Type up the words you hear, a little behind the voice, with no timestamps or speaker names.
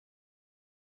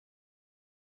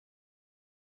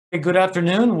Hey, good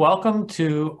afternoon. Welcome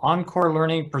to Encore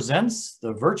Learning Presents,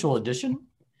 the virtual edition.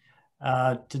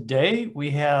 Today we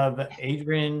have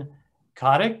Adrienne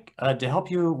Cadik to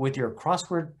help you with your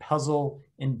crossword puzzle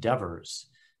endeavors.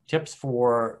 Tips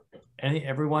for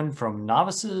everyone from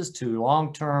novices to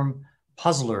long-term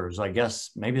puzzlers. I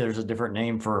guess maybe there's a different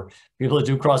name for people that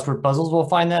do crossword puzzles. We'll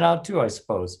find that out too, I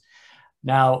suppose.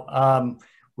 Now,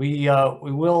 we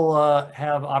will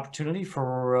have opportunity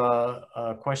for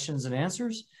questions and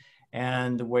answers.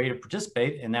 And the way to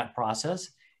participate in that process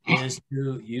is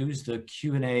to use the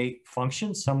Q&A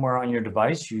function somewhere on your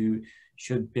device. You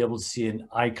should be able to see an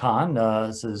icon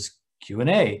that says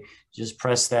Q&A. Just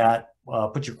press that,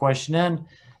 put your question in,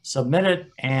 submit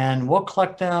it, and we'll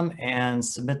collect them and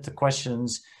submit the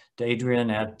questions to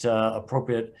Adrienne at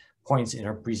appropriate points in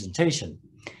her presentation.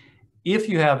 If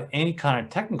you have any kind of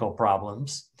technical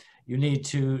problems, you need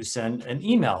to send an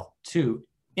email to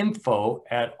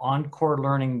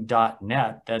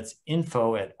info@encorelearning.net. That's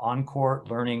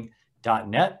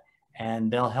info@encorelearning.net,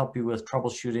 and they'll help you with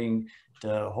troubleshooting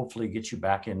to hopefully get you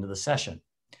back into the session.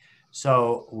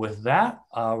 So with that,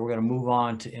 we're going to move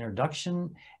on to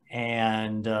introduction,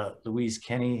 and Louise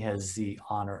Kenny has the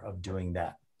honor of doing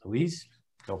that. Louise,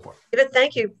 go for it. David,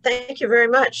 thank you. Thank you very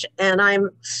much. And I'm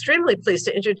extremely pleased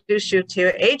to introduce you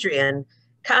to Adrienne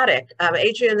Cadik.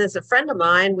 Adrienne is a friend of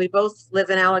mine. We both live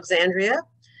in Alexandria.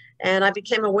 And I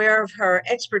became aware of her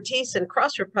expertise in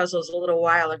crossword puzzles a little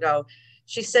while ago.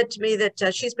 She said to me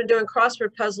that she's been doing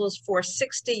crossword puzzles for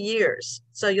 60 years.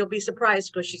 So you'll be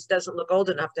surprised because she doesn't look old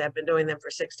enough to have been doing them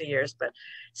for 60 years, but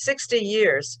 60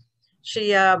 years.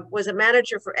 She was a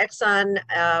manager for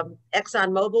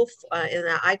ExxonMobil in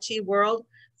the IT world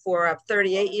for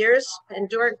 38 years. And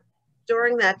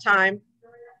during that time,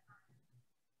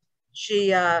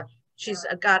 she's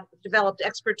developed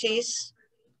expertise.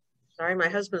 Sorry, my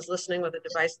husband's listening with a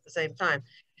device at the same time.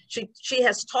 She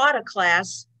has taught a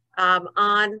class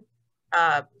on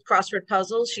crossword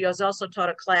puzzles. She has also taught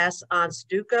a class on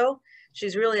Sudoku.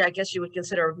 She's really, I guess you would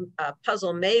consider a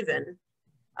puzzle maven.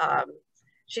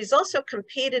 She's also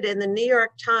competed in the New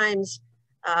York Times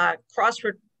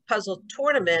crossword puzzle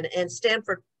tournament in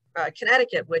Stamford,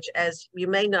 Connecticut, which, as you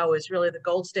may know, is really the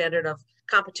gold standard of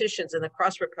competitions in the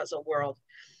crossword puzzle world.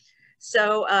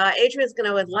 So Adrienne is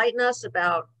going to enlighten us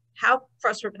about how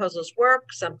crossword puzzles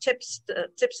work, some tips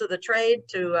of the trade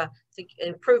to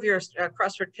improve your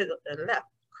crossword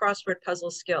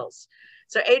puzzle skills.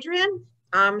 So Adrienne,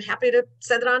 I'm happy to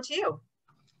send it on to you.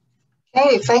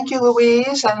 Hey, thank you,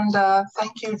 Louise, and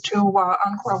thank you to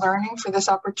Encore Learning for this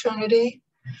opportunity.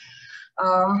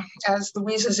 As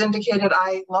Louise has indicated,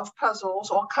 I love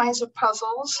puzzles, all kinds of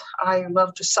puzzles. I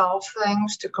love to solve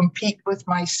things, to compete with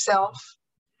myself.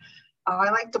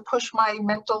 I like to push my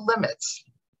mental limits.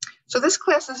 So this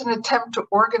class is an attempt to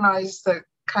organize the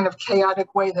kind of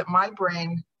chaotic way that my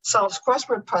brain solves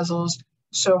crossword puzzles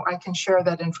so I can share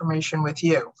that information with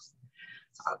you.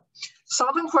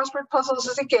 Solving crossword puzzles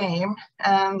is a game,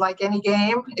 and like any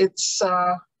game, it's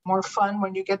more fun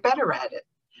when you get better at it.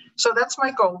 So that's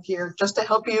my goal here, just to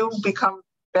help you become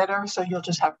better so you'll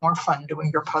just have more fun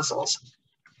doing your puzzles.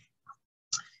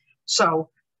 So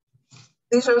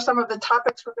these are some of the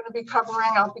topics we're going to be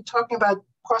covering. I'll be talking about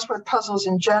crossword puzzles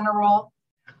in general,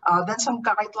 then some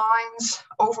guidelines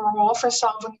overall for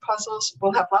solving puzzles.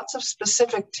 We'll have lots of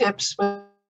specific tips with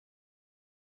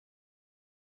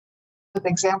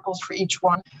examples for each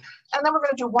one. And then we're going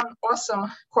to do one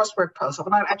awesome crossword puzzle.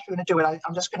 I'm not actually going to do it.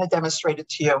 I'm just going to demonstrate it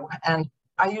to you. And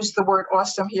I use the word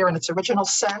awesome here in its original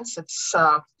sense. It's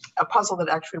a puzzle that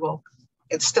actually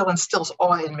it still instills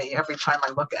awe in me every time I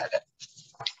look at it.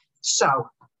 So,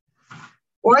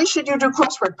 why should you do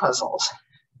crossword puzzles?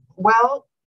 Well,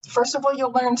 first of all,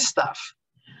 you'll learn stuff.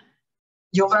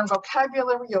 You'll learn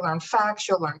vocabulary, you'll learn facts,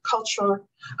 you'll learn culture.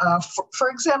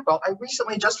 For example, I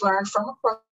recently just learned from a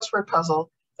crossword puzzle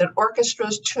that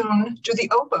orchestras tune to the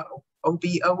oboe,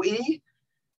 O-B-O-E,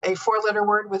 a four-letter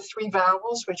word with three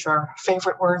vowels, which are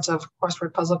favorite words of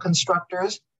crossword puzzle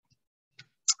constructors.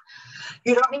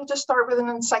 You don't need to start with an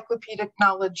encyclopedic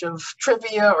knowledge of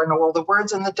trivia or know all the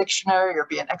words in the dictionary or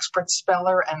be an expert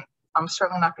speller, and I'm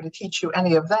certainly not going to teach you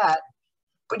any of that,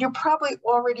 but you probably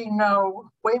already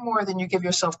know way more than you give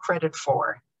yourself credit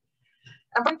for.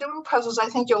 And by doing puzzles, I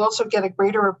think you'll also get a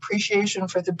greater appreciation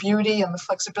for the beauty and the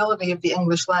flexibility of the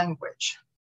English language.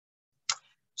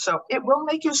 So it will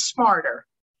make you smarter.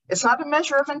 It's not a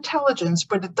measure of intelligence,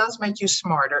 but it does make you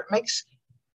smarter. It makes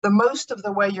the most of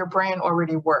the way your brain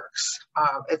already works.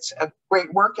 It's a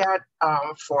great workout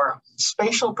for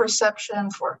spatial perception,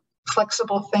 for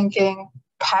flexible thinking,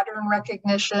 pattern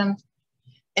recognition,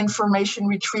 information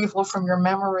retrieval from your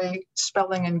memory,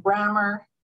 spelling and grammar,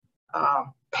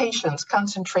 patience,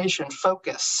 concentration,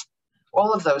 focus,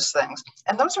 all of those things.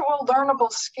 And those are all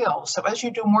learnable skills. So as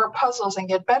you do more puzzles and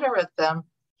get better at them,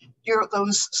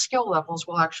 those skill levels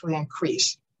will actually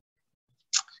increase.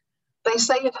 They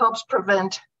say it helps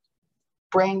prevent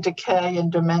brain decay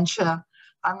and dementia.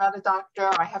 I'm not a doctor.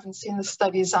 I haven't seen the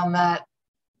studies on that.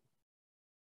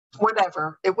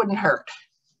 Whatever, it wouldn't hurt.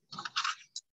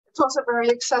 It's also very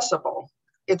accessible.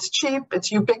 It's cheap,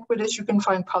 it's ubiquitous. You can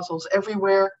find puzzles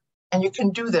everywhere, and you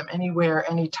can do them anywhere,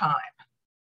 anytime.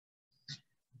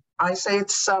 I say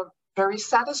it's very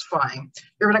satisfying.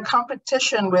 You're in a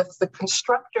competition with the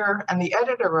constructor and the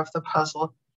editor of the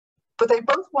puzzle, but they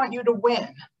both want you to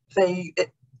win.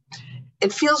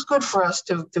 It feels good for us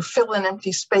to fill in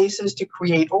empty spaces, to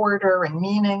create order and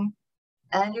meaning.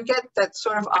 And you get that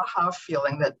sort of aha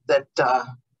feeling that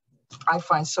I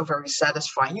find so very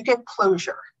satisfying. You get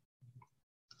closure.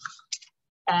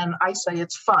 And I say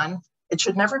it's fun. It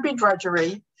should never be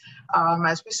drudgery.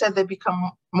 As we said, they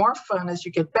become more fun as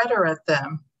you get better at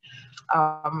them.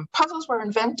 Puzzles were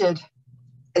invented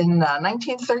in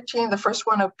 1913. The first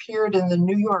one appeared in the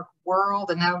New York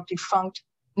World, a now defunct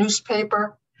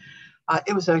newspaper.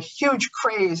 It was a huge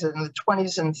craze in the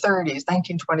 20s and 30s,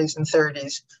 1920s and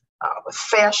 30s, with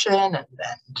fashion and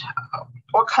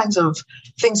all kinds of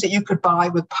things that you could buy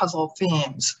with puzzle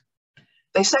themes.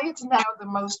 They say it's now the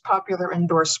most popular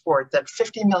indoor sport, that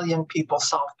 50 million people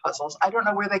solve puzzles. I don't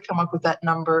know where they come up with that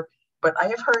number, but I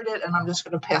have heard it and I'm just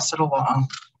going to pass it along.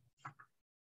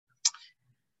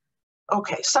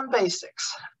 Okay, some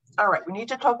basics. All right, we need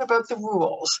to talk about the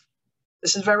rules.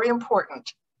 This is very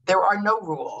important. There are no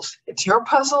rules. It's your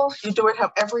puzzle. You do it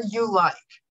however you like.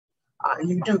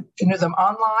 You can do them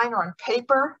online or on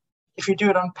paper. If you do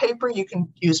it on paper, you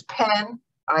can use pen.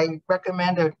 I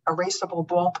recommend an erasable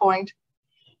ballpoint.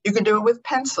 You can do it with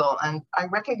pencil, and I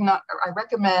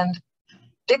recommend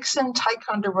Dixon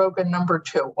Ticonderoga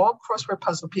 #2. All crossword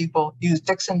puzzle people use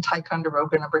Dixon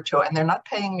Ticonderoga #2, and they're not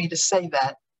paying me to say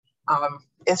that.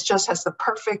 It just has the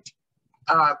perfect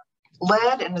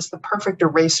lead, and it's the perfect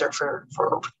eraser for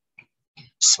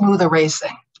smooth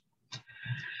erasing.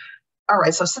 All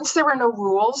right, so since there are no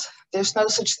rules, there's no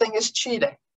such thing as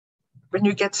cheating. When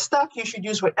you get stuck, you should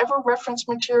use whatever reference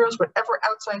materials, whatever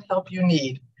outside help you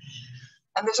need.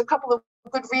 And there's a couple of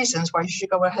good reasons why you should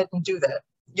go ahead and do that.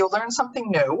 You'll learn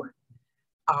something new,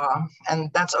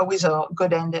 and that's always a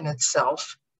good end in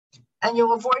itself. And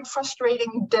you'll avoid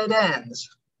frustrating dead ends.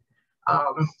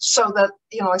 So that,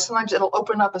 sometimes it'll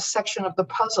open up a section of the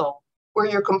puzzle where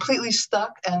you're completely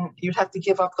stuck and you'd have to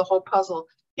give up the whole puzzle.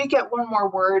 You get one more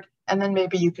word, and then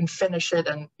maybe you can finish it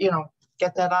and,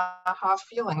 get that aha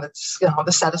feeling. That's,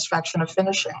 the satisfaction of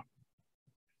finishing.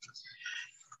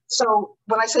 So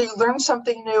when I say you learn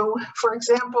something new, for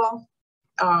example,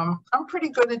 I'm pretty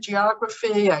good at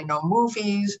geography. I know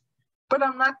movies, but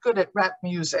I'm not good at rap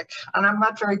music, and I'm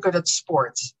not very good at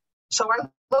sports. So I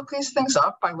look these things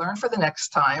up. I learn for the next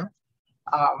time.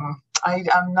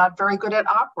 I'm not very good at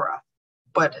opera,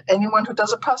 but anyone who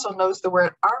does a puzzle knows the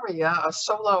word aria, a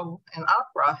solo in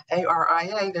opera,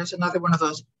 A-R-I-A. There's another one of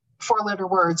those 4-letter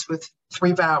words with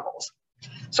 3 vowels.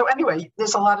 So anyway,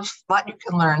 there's a lot you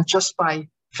can learn just by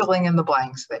filling in the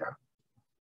blanks there.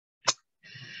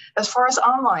 As far as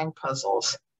online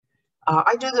puzzles,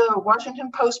 I do the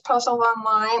Washington Post puzzle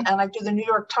online, and I do the New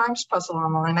York Times puzzle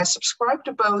online. I subscribe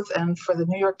to both, and for the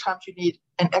New York Times, you need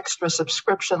an extra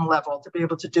subscription level to be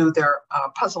able to do their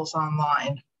puzzles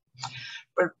online.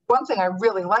 But one thing I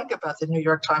really like about the New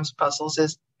York Times puzzles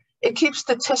is it keeps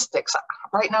statistics.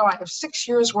 Right now, I have 6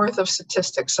 years worth of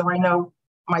statistics, so I know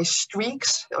my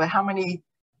streaks, how many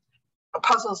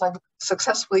puzzles I've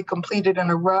successfully completed in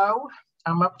a row.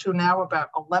 I'm up to now about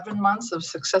 11 months of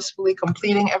successfully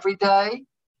completing every day.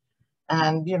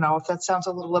 And, if that sounds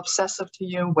a little obsessive to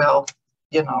you, well,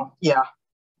 yeah.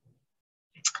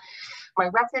 My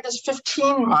record is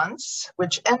 15 months,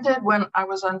 which ended when I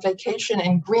was on vacation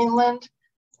in Greenland.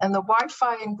 And the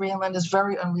Wi-Fi in Greenland is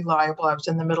very unreliable. I was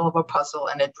in the middle of a puzzle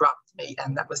and it dropped me.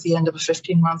 And that was the end of a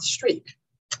 15-month streak.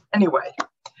 Anyway.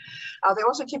 They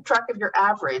also keep track of your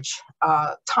average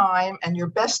time and your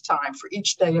best time for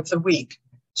each day of the week.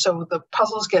 So the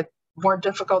puzzles get more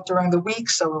difficult during the week,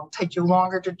 so it'll take you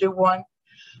longer to do one,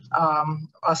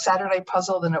 a Saturday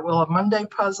puzzle than it will a Monday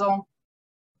puzzle.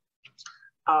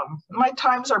 My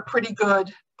times are pretty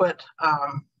good, but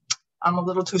I'm a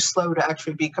little too slow to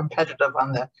actually be competitive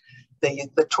on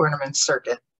the tournament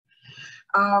circuit.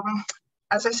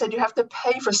 As I said, you have to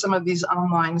pay for some of these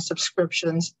online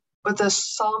subscriptions, but the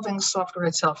solving software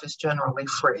itself is generally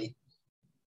free.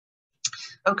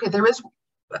 Okay,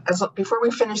 before we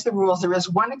finish the rules, there is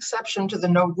one exception to the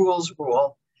no rules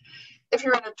rule. if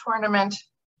you're in a tournament,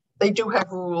 they do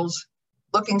have rules.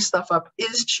 Looking stuff up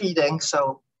is cheating,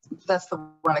 so that's the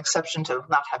one exception to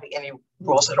not having any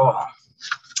rules at all.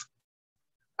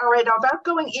 All right, now about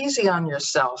going easy on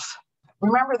yourself.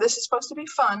 Remember, this is supposed to be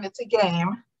fun. It's a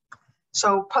game.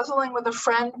 So puzzling with a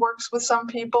friend works with some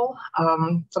people.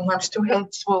 Sometimes two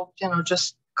heads will,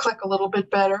 just click a little bit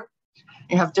better.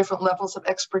 You have different levels of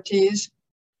expertise.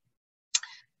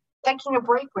 Taking a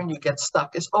break when you get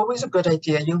stuck is always a good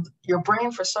idea. Your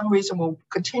brain, for some reason, will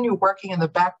continue working in the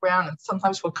background and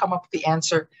sometimes will come up with the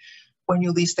answer when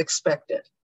you least expect it.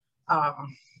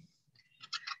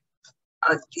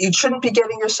 You shouldn't be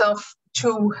getting yourself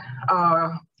too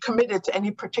committed to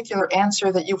any particular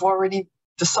answer that you've already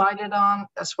decided on.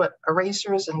 That's what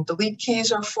erasers and delete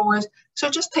keys are for. So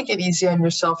just take it easy on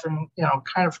yourself and,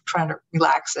 kind of trying to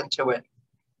relax into it.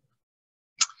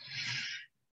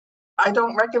 I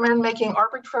don't recommend making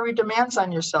arbitrary demands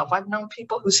on yourself. I've known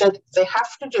people who said they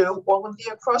have to do all of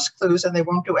the across clues and they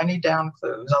won't do any down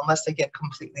clues unless they get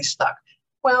completely stuck.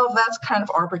 Well, that's kind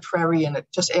of arbitrary and it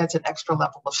just adds an extra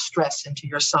level of stress into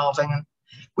your solving. And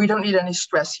we don't need any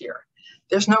stress here.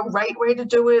 There's no right way to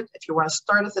do it. If you want to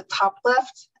start at the top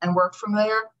left and work from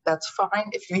there, that's fine.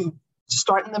 If you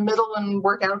start in the middle and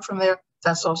work out from there,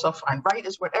 that's also fine. Right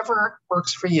is whatever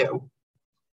works for you.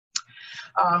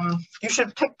 You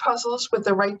should pick puzzles with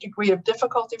the right degree of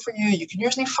difficulty for you. You can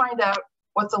usually find out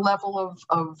what the level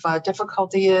of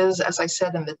difficulty is, as I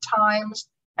said, in the Times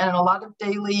and in a lot of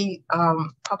daily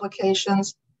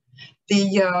publications.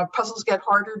 The puzzles get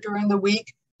harder during the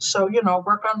week. So,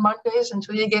 work on Mondays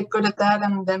until you get good at that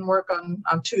and then work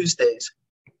on Tuesdays.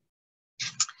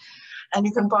 And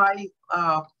you can buy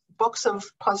books of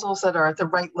puzzles that are at the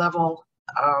right level.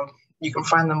 You can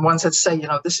find them ones that say,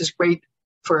 this is great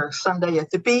for Sunday at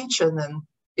the beach, and then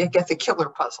you get the killer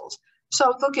puzzles.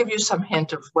 So they'll give you some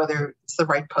hint of whether it's the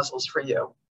right puzzles for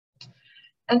you.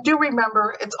 And do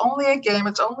remember, it's only a game,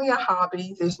 it's only a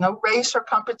hobby. There's no race or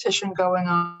competition going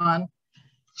on.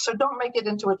 So don't make it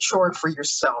into a chore for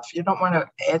yourself. You don't want to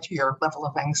add to your level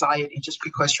of anxiety just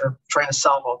because you're trying to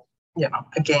solve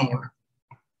a game.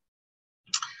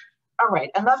 All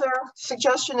right, another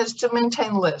suggestion is to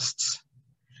maintain lists.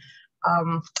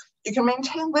 You can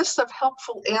maintain lists of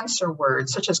helpful answer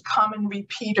words, such as common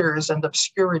repeaters and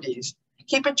obscurities.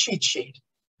 Keep a cheat sheet.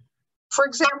 For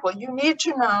example, you need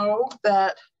to know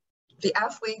that the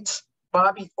athletes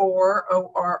Bobby Orr,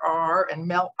 O-R-R, and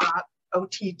Mel Ott,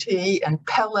 O-T-T, and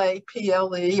Pele,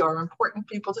 P-L-E, are important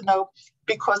people to know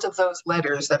because of those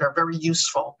letters that are very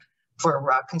useful for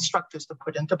constructors to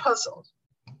put into puzzles.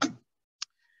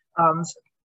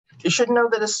 You should know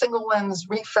that a single lens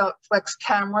reflex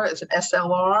camera is an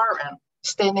SLR, and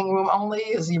standing room only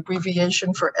is the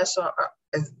abbreviation for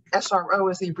SRO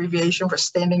is the abbreviation for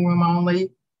standing room only.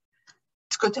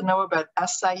 It's good to know about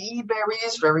acai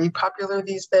berries, very popular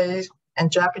these days,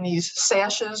 and Japanese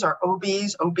sashes are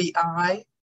OBs, OBI.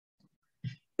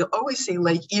 You'll always see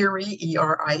Lake Erie,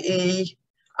 E-R-I-E,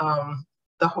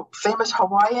 the famous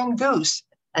Hawaiian goose,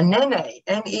 and Nene,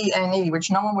 N-E-N-E, which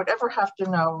no one would ever have to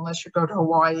know unless you go to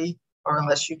Hawaii or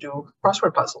unless you do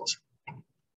crossword puzzles.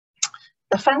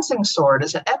 The fencing sword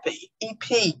is an epi,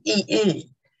 E-P-E-E,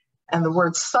 and the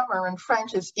word summer in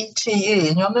French is E-T-E.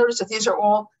 And you'll notice that these are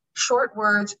all short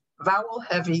words, vowel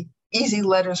heavy, easy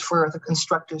letters for the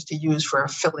constructors to use for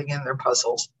filling in their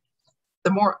puzzles.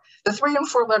 The 3 and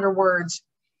 4 letter words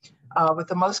with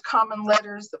the most common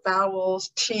letters, the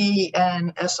vowels, T,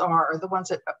 N, S-R, are the ones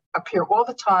that appear all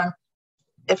the time.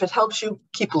 If it helps you,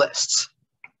 keep lists.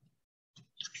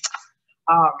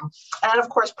 And of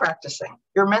course, practicing.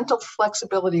 Your mental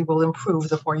flexibility will improve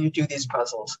the more you do these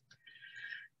puzzles.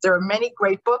 There are many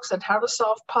great books on how to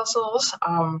solve puzzles.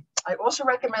 I also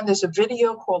recommend there's a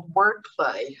video called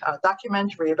Wordplay, a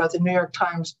documentary about the New York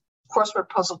Times crossword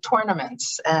puzzle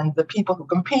tournaments and the people who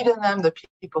compete in them, the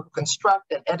people who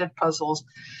construct and edit puzzles,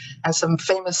 and some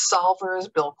famous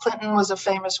solvers. Bill Clinton was a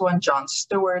famous one, Jon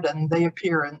Stewart, and they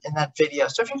appear in that video.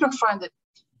 So if you can find it,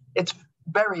 it's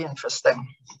very interesting.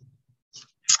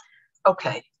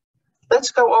 Okay,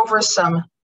 let's go over some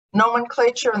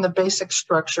nomenclature and the basic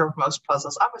structure of most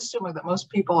puzzles. I'm assuming that most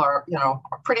people are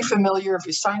pretty familiar. If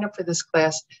you sign up for this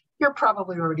class, you're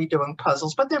probably already doing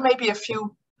puzzles, but there may be a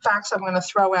few facts I'm going to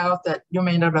throw out that you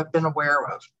may not have been aware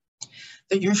of.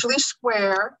 They're usually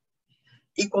square,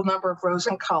 equal number of rows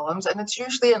and columns, and it's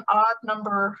usually an odd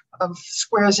number of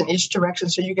squares in each direction,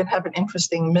 so you can have an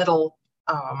interesting middle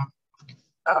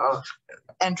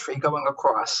entry going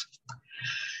across.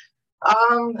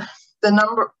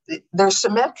 They're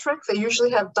symmetric. They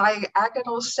usually have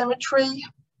diagonal symmetry.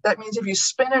 That means if you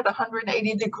spin it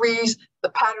 180 degrees, the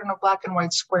pattern of black and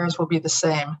white squares will be the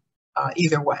same.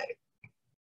 either way.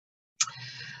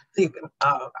 The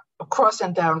cross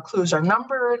and down clues are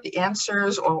numbered. The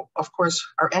answers, of course,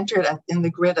 are entered in the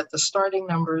grid at the starting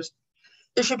numbers.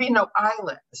 There should be no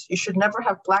islands. You should never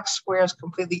have black squares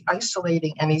completely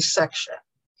isolating any section.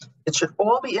 It should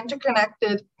all be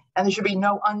interconnected, and there should be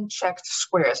no unchecked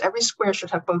squares. Every square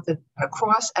should have both a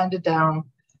cross and a down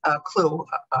clue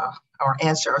or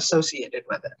answer associated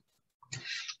with it.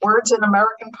 Words in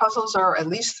American puzzles are at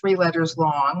least 3 letters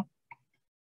long.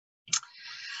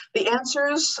 The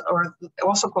answers, or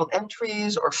also called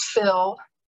entries or fill,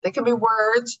 they can be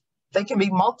words, they can be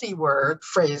multi-word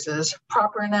phrases,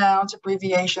 proper nouns,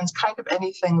 abbreviations, kind of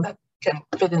anything that can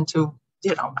fit into,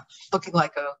 looking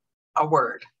like a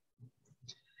word.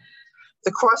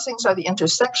 The crossings are the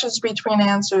intersections between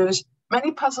answers.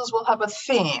 Many puzzles will have a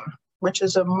theme, which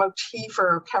is a motif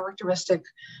or characteristic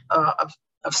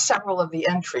of several of the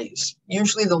entries,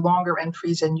 usually the longer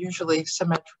entries and usually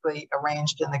symmetrically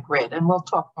arranged in the grid. And we'll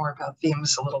talk more about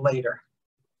themes a little later.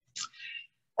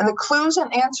 And the clues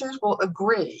and answers will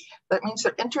agree. That means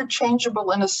they're interchangeable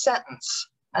in a sentence.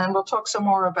 And we'll talk some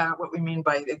more about what we mean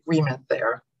by agreement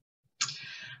there.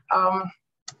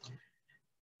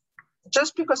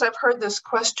 Just because I've heard this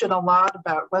question a lot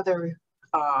about whether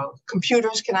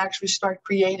computers can actually start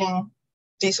creating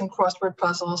decent crossword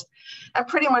puzzles, and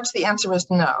pretty much the answer is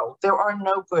no. There are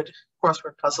no good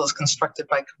crossword puzzles constructed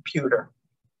by computer.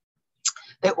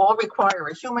 They all require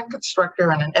a human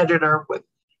constructor and an editor with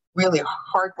really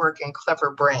hardworking,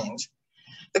 clever brains.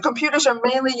 The computers are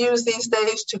mainly used these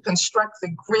days to construct the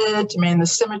grid, to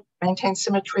maintain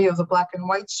symmetry of the black and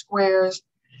white squares,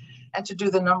 and to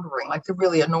do the numbering, like the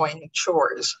really annoying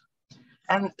chores.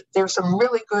 And there's some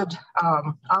really good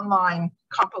online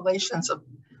compilations of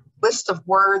list of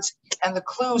words and the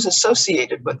clues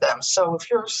associated with them. So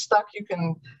if you're stuck, you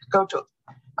can go to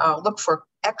look for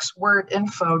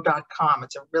xwordinfo.com.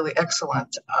 It's a really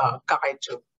excellent guide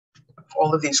to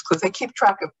all of these clues. They keep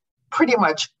track of pretty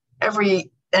much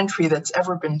every entry that's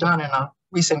ever been done in a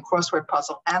recent crossword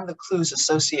puzzle and the clues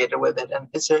associated with it. And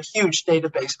it's a huge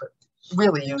database, but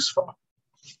really useful.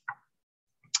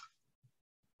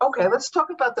 Okay, let's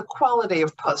talk about the quality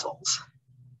of puzzles.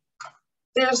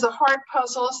 There's the hard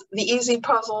puzzles, the easy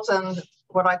puzzles, and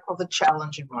what I call the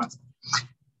challenging ones.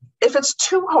 If it's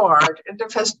too hard, and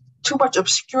if it has too much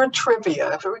obscure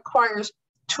trivia, if it requires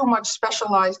too much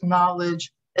specialized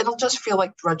knowledge, it'll just feel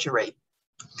like drudgery.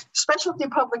 Specialty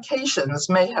publications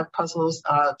may have puzzles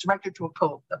directed to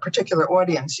a particular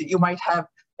audience. You might have,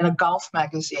 in a golf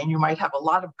magazine, you might have a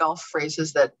lot of golf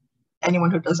phrases that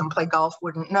anyone who doesn't play golf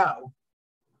wouldn't know.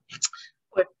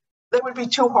 But they would be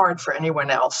too hard for anyone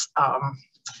else.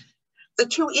 The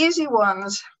 2 easy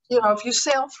ones, if you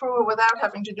sail through it without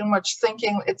having to do much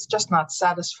thinking, it's just not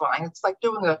satisfying. It's like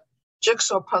doing a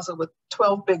jigsaw puzzle with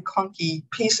 12 big clunky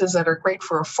pieces that are great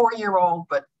for a 4-year-old,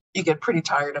 but you get pretty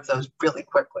tired of those really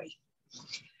quickly.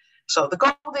 So the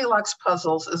Goldilocks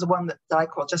puzzles is one that I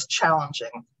call just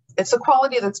challenging. It's the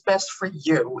quality that's best for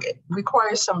you. It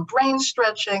requires some brain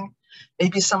stretching,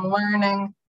 maybe some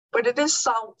learning, but it is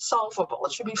solvable.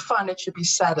 It should be fun. It should be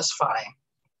satisfying.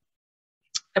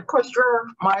 Of course, your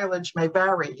mileage may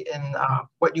vary in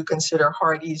what you consider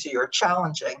hard, easy, or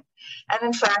challenging. And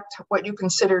in fact, what you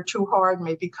consider too hard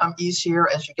may become easier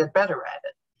as you get better at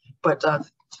it. But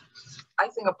I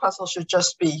think a puzzle should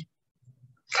just be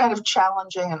kind of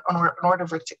challenging in order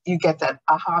for you get that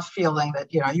aha feeling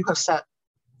that you have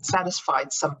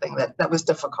satisfied something that was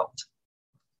difficult.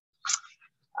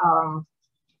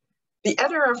 The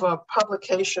editor of a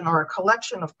publication or a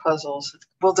collection of puzzles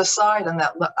will decide on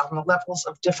the levels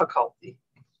of difficulty.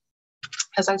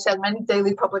 As I said, many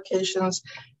daily publications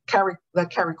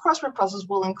that carry crossword puzzles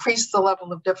will increase the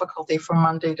level of difficulty from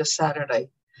Monday to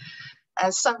Saturday.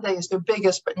 And Sunday is their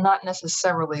biggest, but not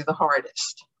necessarily the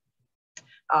hardest.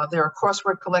 There are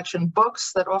crossword collection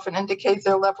books that often indicate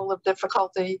their level of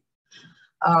difficulty.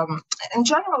 In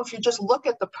general, if you just look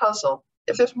at the puzzle,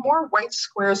 if there's more white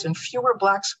squares and fewer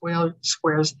black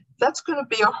squares, that's going to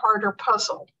be a harder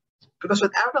puzzle, because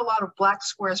without a lot of black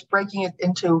squares breaking it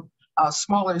into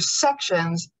smaller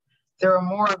sections, there are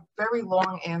more very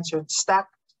long answers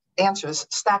stacked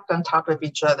on top of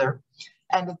each other,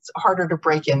 and it's harder to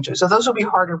break into. So those will be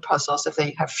harder puzzles if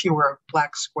they have fewer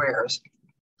black squares.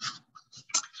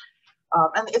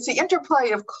 And it's the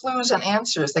interplay of clues and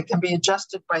answers that can be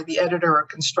adjusted by the editor or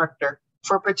constructor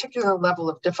for a particular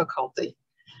level of difficulty.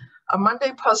 A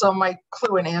Monday puzzle might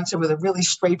clue an answer with a really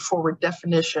straightforward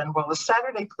definition, while a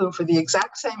Saturday clue for the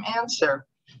exact same answer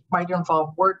might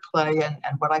involve wordplay and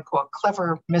what I call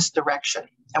clever misdirection.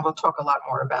 And we'll talk a lot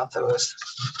more about those.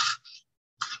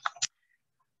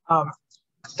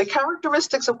 The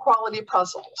characteristics of quality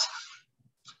puzzles.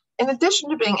 In addition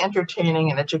to being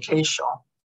entertaining and educational,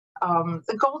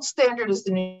 the gold standard is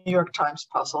the New York Times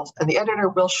puzzles, and the editor,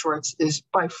 Will Shortz, is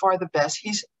by far the best.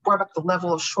 He's brought up the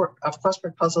level of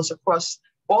crossword puzzles across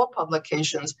all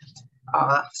publications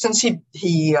since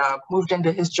he moved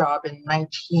into his job in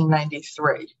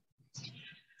 1993.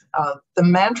 The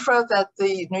mantra that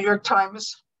the New York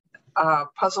Times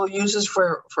puzzle uses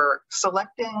for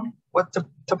selecting what to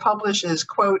publish is,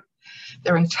 quote,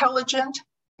 "They're intelligent,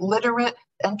 literate,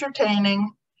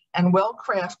 entertaining, and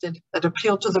well-crafted that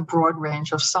appeal to the broad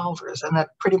range of solvers." And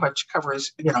that pretty much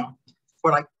covers,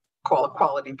 what I call a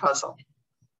quality puzzle.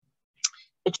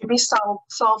 It should be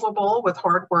solvable with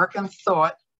hard work and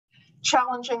thought,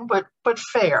 challenging but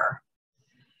fair.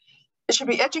 It should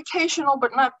be educational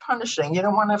but not punishing. You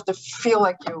don't want to have to feel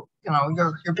like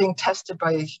you're being tested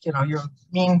by your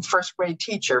mean first grade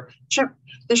teacher.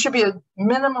 There should be a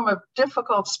minimum of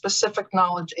difficult specific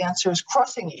knowledge answers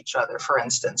crossing each other, for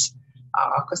instance,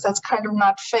 because that's kind of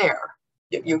not fair.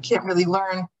 You can't really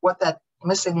learn what that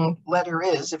missing letter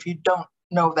is if you don't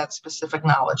know that specific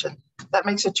knowledge, and that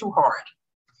makes it too hard.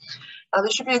 There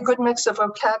should be a good mix of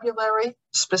vocabulary,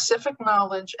 specific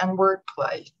knowledge, and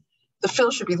wordplay. The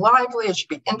fill should be lively, it should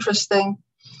be interesting,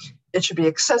 it should be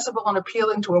accessible and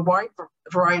appealing to a wide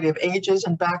variety of ages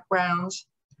and backgrounds.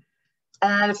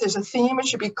 And if there's a theme, it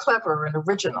should be clever and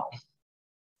original.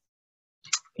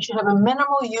 It should have a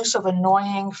minimal use of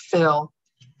annoying fill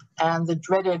and the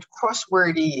dreaded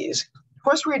crosswordese.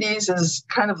 Crosswordese is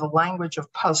kind of the language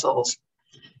of puzzles.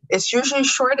 It's usually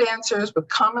short answers with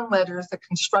common letters that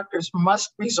constructors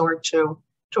must resort to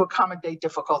accommodate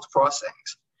difficult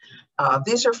crossings.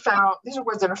 These are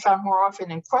words that are found more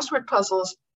often in crossword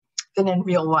puzzles than in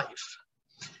real life.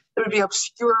 There would be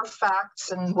obscure facts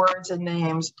and words and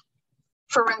names.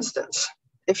 For instance,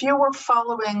 if you were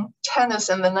following tennis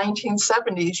in the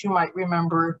 1970s, you might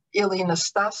remember Ilie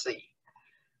Nastase.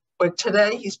 But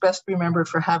today, he's best remembered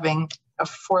for having a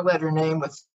four-letter name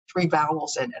with 3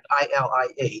 vowels in it,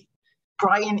 I-L-I-E.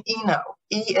 Brian Eno,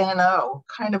 E-N-O,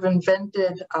 kind of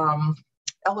invented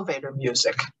elevator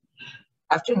music.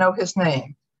 I have to know his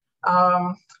name.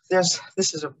 This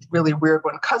is a really weird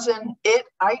one. Cousin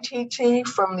I-T-T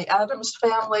from the Addams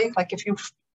Family. Like if you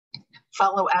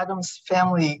follow Addams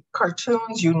Family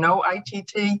cartoons, you know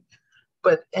I-T-T.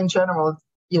 But in general,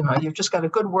 you've just got a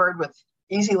good word with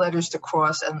easy letters to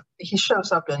cross, and he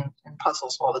shows up in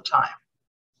puzzles all the time.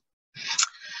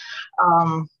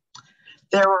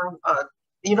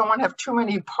 You don't want to have too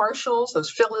many partials,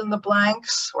 those fill in the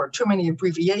blanks, or too many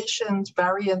abbreviations,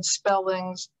 variant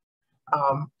spellings.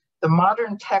 The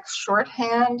modern text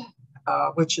shorthand,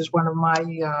 which is one of my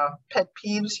pet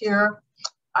peeves here.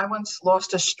 I once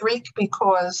lost a streak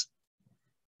because,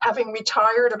 having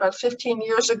retired about 15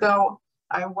 years ago,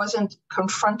 I wasn't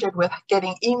confronted with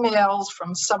getting emails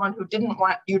from someone who didn't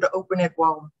want you to open it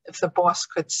if the boss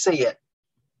could see it.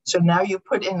 So now you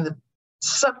put in the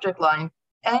subject line,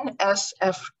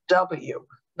 NSFW,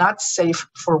 not safe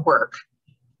for work.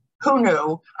 Who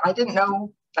knew? I didn't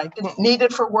know. I didn't need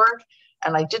it for work,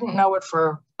 and I didn't know it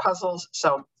for puzzles.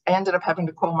 So I ended up having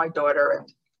to call my daughter,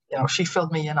 and she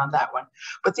filled me in on that one.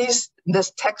 But this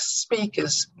text speak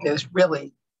is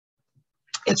really,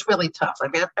 it's really tough. I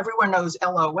mean, everyone knows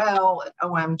LOL and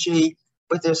OMG,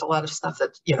 but there's a lot of stuff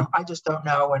that I just don't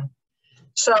know, and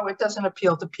so it doesn't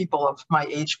appeal to people of my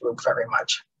age group very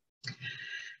much.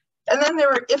 And then there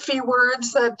are iffy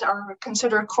words that are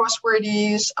considered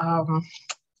crosswordese,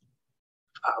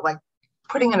 like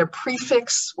putting in a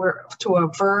prefix to a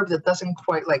verb that doesn't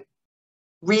quite, like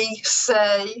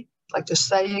re-say, like to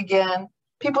say again.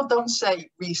 People don't say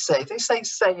re-say, they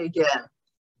say again.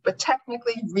 But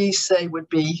technically re-say would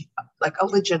be like a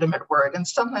legitimate word. And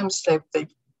sometimes they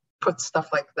put stuff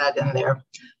like that in there.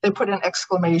 They put in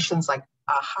exclamations like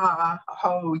aha,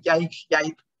 ho, yike,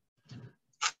 yipe.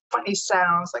 Funny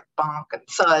sounds like bonk and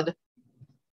thud.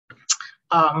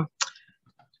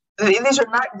 These are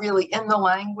not really in the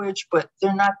language, but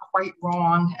they're not quite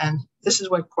wrong. And this is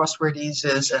what crosswordese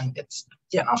is. And it's,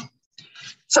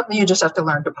 something you just have to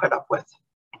learn to put up with.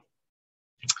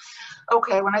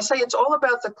 Okay, when I say it's all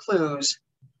about the clues,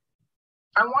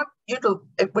 I want you to,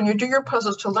 when you do your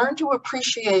puzzles, to learn to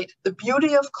appreciate the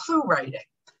beauty of clue writing.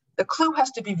 The clue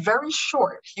has to be very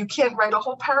short. You can't write a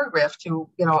whole paragraph to,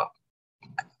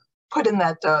 put in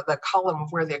that the column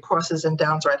of where the crosses and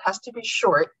downs are. It has to be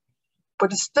short,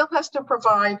 but it still has to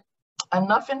provide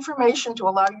enough information to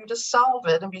allow you to solve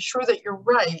it and be sure that you're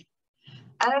right.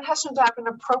 And it has to have an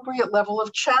appropriate level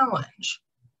of challenge.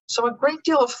 So a great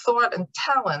deal of thought and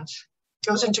talent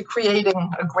goes into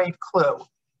creating a great clue.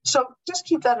 So just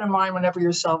keep that in mind whenever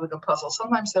you're solving a puzzle.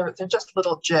 Sometimes they're just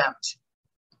little gems.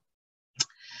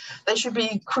 They should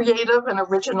be creative and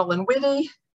original and witty.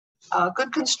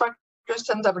 Good constructors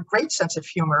tend to have a great sense of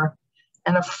humor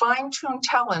and a fine-tuned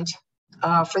talent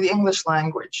for the English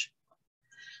language.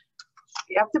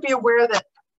 You have to be aware that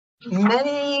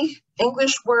many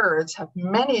English words have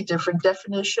many different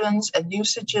definitions and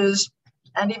usages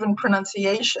and even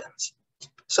pronunciations.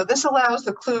 So this allows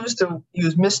the clues to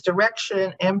use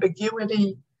misdirection,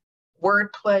 ambiguity,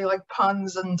 wordplay like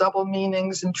puns and double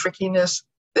meanings and trickiness.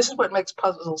 This is what makes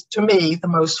puzzles, to me, the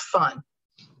most fun.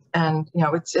 And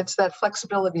it's that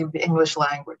flexibility of the English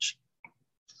language.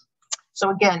 So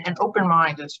again, an open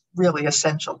mind is really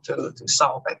essential to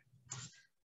solving.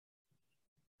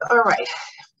 All right,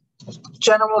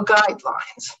 general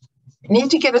guidelines. You need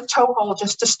to get a toe hole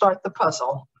just to start the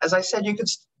puzzle. As I said, you could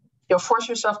force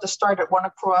yourself to start at one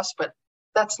across, but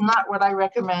that's not what I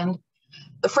recommend.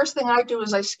 The first thing I do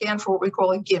is I scan for what we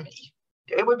call a gimme.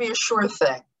 It would be a sure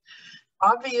thing.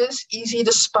 Obvious, easy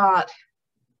to spot,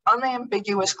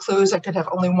 unambiguous clues that could have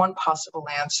only one possible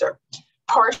answer.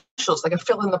 Partials, like a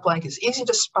fill in the blank, is easy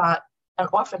to spot and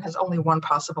often has only one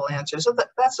possible answer. So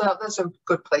that's a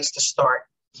good place to start.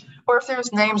 Or if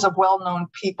there's names of well-known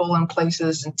people and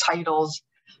places and titles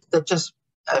that just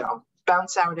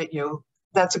bounce out at you,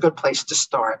 that's a good place to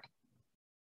start.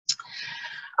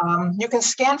 You can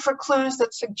scan for clues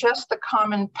that suggest a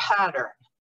common pattern,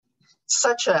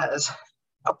 such as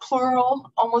a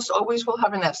plural almost always will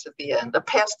have an S at the end, a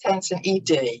past tense an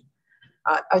ED,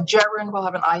 a gerund will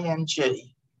have an ING.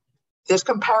 There's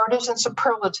comparatives and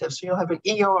superlatives, so you'll have an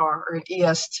ER or an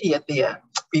EST at the end.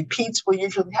 Repeats will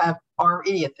usually have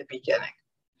RE at the beginning.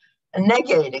 A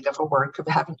negating of a word could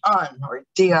have an un or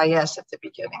DIS at the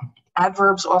beginning.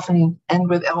 Adverbs often end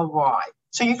with LY.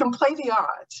 So you can play the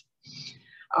odds.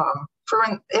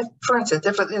 For instance,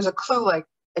 if there's a clue like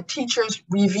a teacher's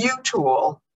review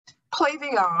tool, play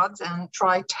the odds and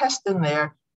try test in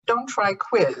there. Don't try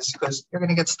quiz, because you're going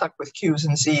to get stuck with Q's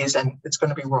and Z's and it's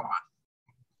going to be wrong.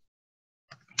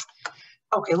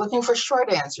 Okay, looking for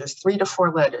short answers, 3 to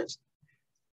 4 letters.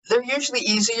 They're usually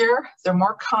easier, they're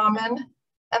more common,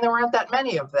 and there aren't that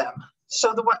many of them.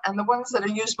 So the ones that are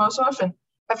used most often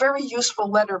have very useful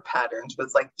letter patterns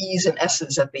with like E's and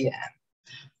S's at the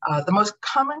end. The most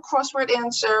common crossword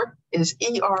answer is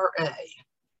ERA.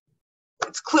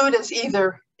 It's clued as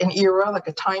either an era, like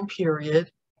a time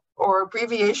period, or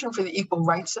abbreviation for the Equal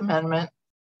Rights Amendment,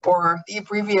 or the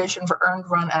abbreviation for earned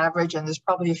run average, and there's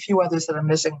probably a few others that I'm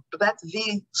missing, but that's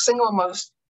the single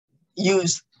most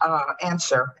used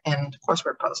answer in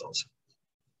crossword puzzles.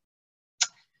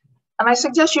 And I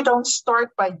suggest you don't start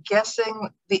by guessing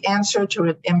the answer to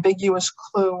an ambiguous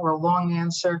clue or a long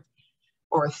answer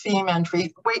or a theme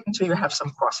entry. Wait until you have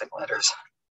some crossing letters.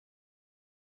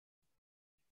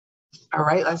 All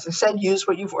right, as I said, use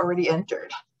what you've already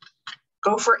entered.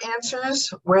 Go for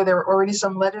answers where there are already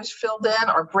some letters filled in.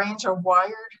 Our brains are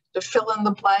wired to fill in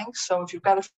the blanks. So if you've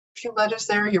got a few letters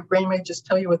there, your brain may just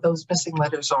tell you what those missing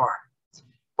letters are.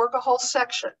 Work a whole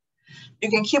section. You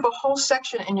can keep a whole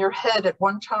section in your head at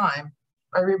one time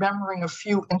by remembering a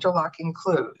few interlocking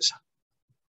clues.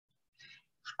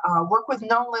 Work with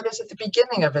known letters at the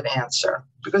beginning of an answer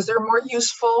because they're more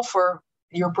useful for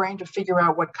your brain to figure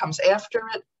out what comes after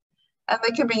it, and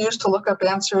they can be used to look up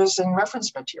answers in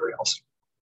reference materials.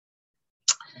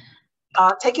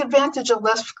 Take advantage of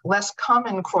less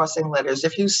common crossing letters.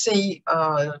 If you see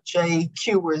J,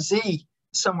 Q, or Z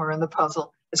somewhere in the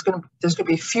puzzle, there's going to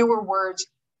be fewer words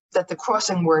that the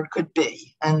crossing word could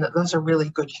be, and those are really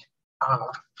good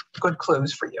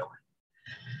clues for you.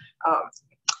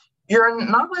 Your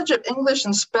knowledge of English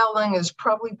and spelling is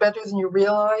probably better than you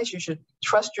realize. You should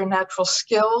trust your natural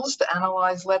skills to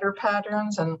analyze letter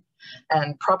patterns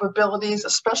and probabilities,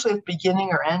 especially at the beginning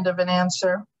or end of an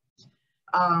answer.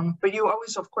 But you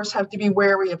always, of course, have to be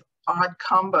wary of odd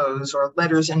combos or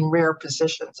letters in rare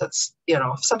positions. That's,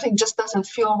 if something just doesn't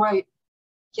feel right,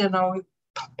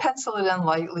 pencil it in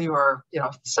lightly or,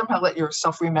 somehow let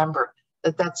yourself remember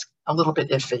that that's a little bit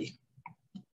iffy.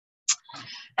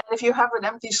 And if you have an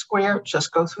empty square,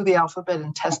 just go through the alphabet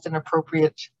and test an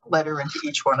appropriate letter into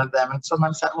each one of them. And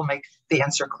sometimes that will make the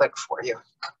answer click for you.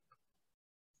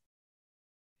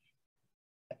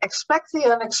 Expect the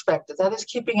unexpected. That is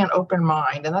keeping an open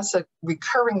mind. And that's a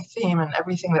recurring theme in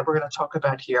everything that we're going to talk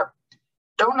about here.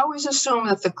 Don't always assume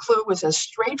that the clue is as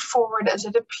straightforward as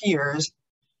it appears.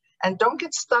 And don't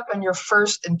get stuck on your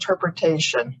first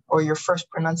interpretation or your first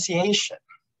pronunciation.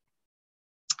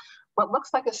 What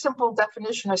looks like a simple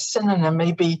definition or synonym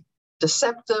may be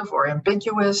deceptive or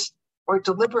ambiguous or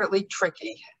deliberately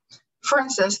tricky. For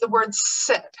instance, the word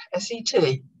set,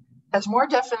 S-E-T, has more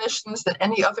definitions than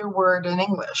any other word in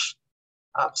English.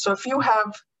 So if you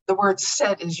have the word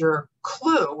set as your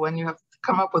clue and you have to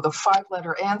come up with a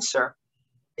 5-letter answer,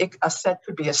 a set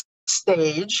could be a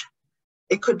stage,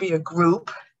 it could be a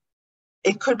group,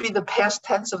 it could be the past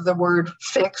tense of the word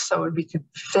fix, so it would be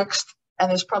fixed, and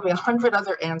there's probably 100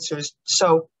 other answers.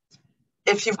 So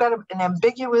if you've got an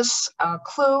ambiguous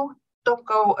clue, don't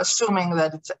go assuming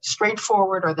that it's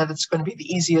straightforward or that it's going to be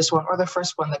the easiest one or the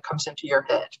first one that comes into your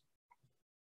head.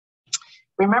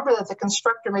 Remember that the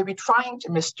constructor may be trying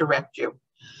to misdirect you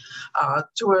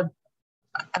to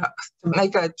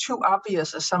make a too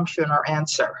obvious assumption or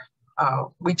answer.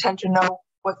 We tend to know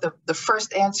what the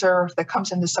first answer that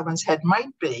comes into someone's head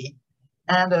might be,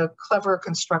 and a clever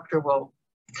constructor will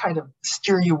kind of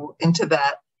steer you into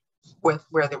that with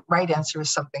where the right answer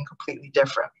is something completely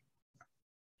different.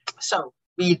 So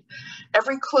read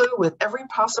every clue with every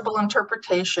possible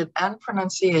interpretation and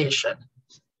pronunciation.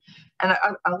 And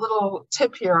a little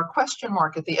tip here, a question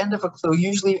mark at the end of a clue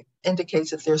usually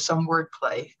indicates that there's some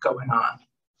wordplay going on.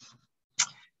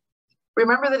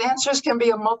 Remember that answers can be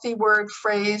a multi-word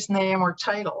phrase, name, or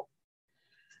title.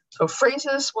 So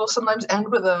phrases will sometimes end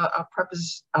with a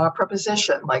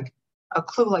preposition, like a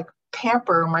clue like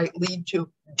pamper might lead to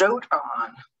dote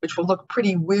on, which will look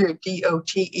pretty weird,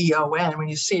 D-O-T-E-O-N, when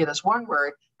you see it as one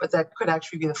word, but that could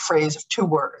actually be the phrase of 2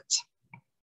 words.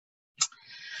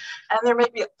 And there may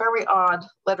be very odd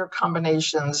letter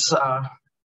combinations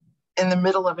in the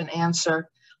middle of an answer,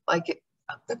 like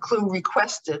the clue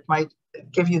requested might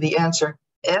give you the answer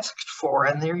asked for,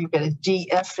 and there you get a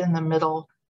DF in the middle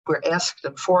where asked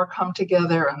and for come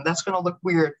together, and that's going to look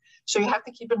weird. So you have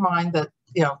to keep in mind that,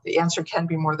 you know, the answer can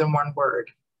be more than one word.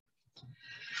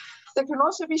 There can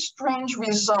also be strange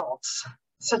results,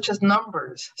 such as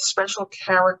numbers, special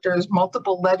characters,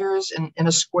 multiple letters in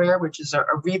a square, which is a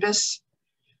rebus.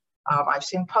 I've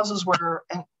seen puzzles where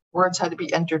words had to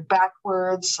be entered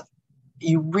backwards.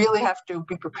 You really have to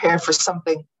be prepared for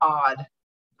something odd.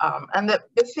 And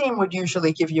the theme would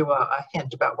usually give you a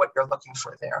hint about what you're looking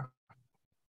for there.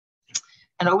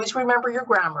 And always remember your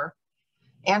grammar.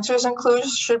 Answers and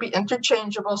clues should be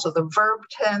interchangeable, so the verb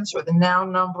tense or the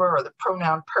noun number or the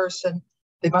pronoun person,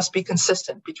 they must be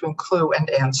consistent between clue and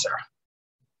answer.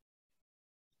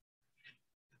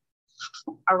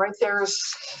 All right, there's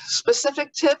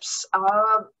specific tips.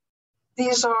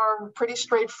 These are pretty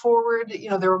straightforward.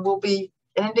 You know, there will be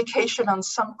an indication on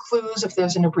some clues if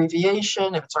there's an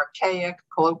abbreviation, if it's archaic,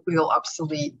 colloquial,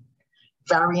 obsolete,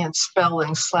 variant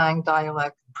spelling, slang,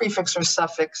 dialect, prefix or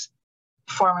suffix,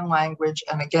 foreign language,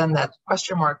 and again, that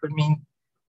question mark would mean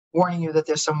warning you that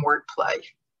there's some wordplay.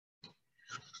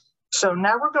 So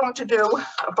now we're going to do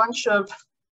a bunch of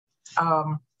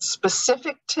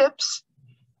specific tips,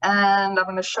 and I'm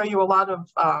going to show you a lot of,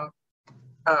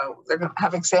 they're going to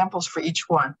have examples for each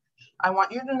one. I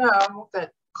want you to know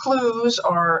that clues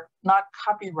are not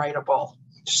copyrightable.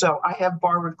 So I have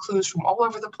borrowed clues from all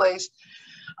over the place.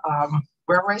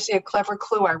 Wherever I see a clever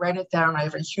clue, I write it down. I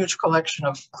have a huge collection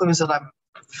of clues that I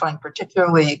find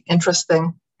particularly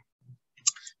interesting.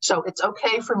 So it's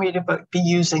okay for me to be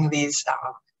using these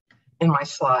in my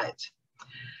slides.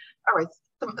 All right,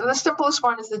 the simplest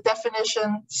one is the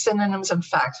definition, synonyms, and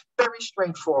facts. Very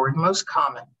straightforward, most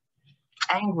common.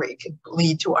 Angry could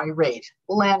lead to irate.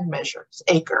 Land measures,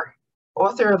 acre.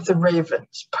 Author of the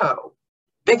Ravens, Poe.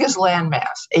 Biggest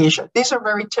landmass, Asia. These are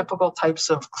very typical types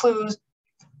of clues,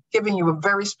 giving you a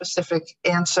very specific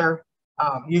answer,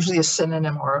 usually a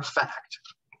synonym or a fact.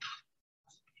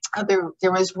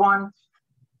 There is one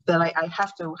that I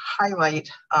have to highlight.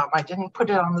 I didn't put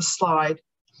it on the slide.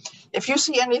 If you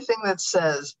see anything that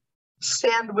says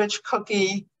sandwich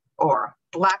cookie or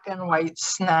black and white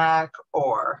snack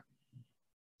or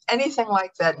anything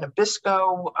like that,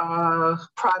 Nabisco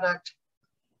product,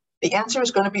 the answer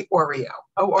is going to be Oreo,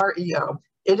 O-R-E-O.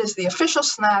 It is the official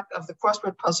snack of the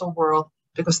crossword puzzle world,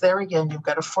 because there again, you've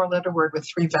got a 4-letter word with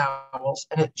 3 vowels,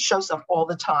 and it shows up all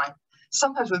the time.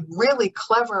 Sometimes with really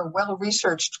clever,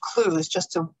 well-researched clues,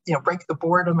 just to break the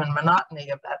boredom and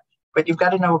monotony of that. But you've got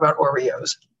to know about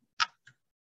Oreos.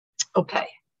 Okay,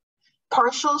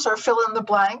 partials are fill in the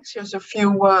blanks. Here's a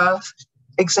few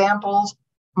examples.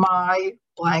 My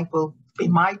blank will be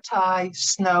Mai Tai,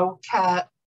 snow, cat.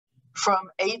 From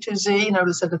A to Z,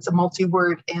 notice that it's a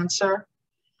multi-word answer.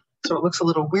 So it looks a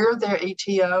little weird there,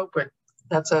 ATO, but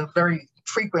that's a very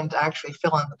frequent, actually,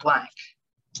 fill in the blank.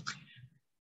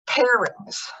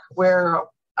 Pairings, where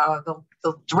they'll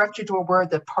direct you to a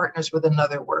word that partners with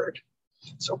another word.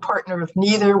 So partner of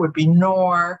neither would be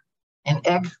nor, and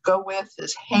egg go with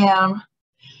is ham,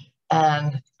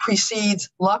 and precedes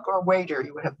luck or waiter.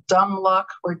 You would have dumb luck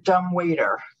or dumb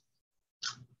waiter.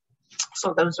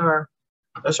 So those are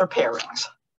pairings.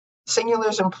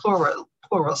 Singulars and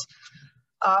plurals.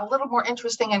 A little more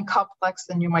interesting and complex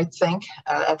than you might think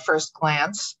at first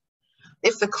glance.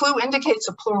 If the clue indicates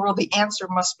a plural, the answer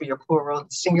must be a plural.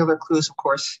 Singular clues, of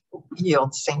course,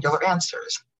 yield singular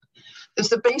answers. There's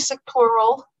the basic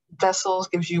plural. Vessels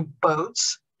gives you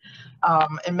boats.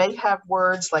 It may have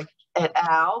words like et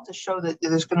al. To show that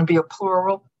there's going to be a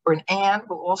plural, or an and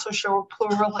will also show a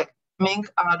plural, like mink,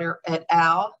 otter, et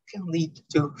al. Can lead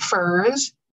to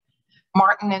furs.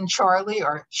 Martin and Charlie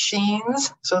are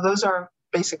sheens. So those are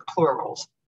basic plurals.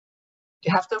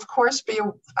 You have to, of course,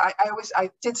 I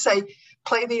did say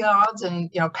play the odds and,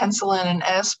 pencil in an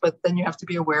S, but then you have to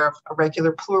be aware of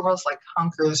irregular plurals like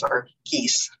hunkers or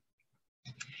geese.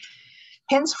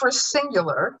 Hints for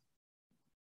singular.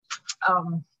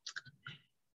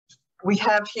 We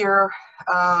have here,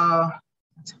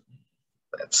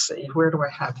 let's see, where do I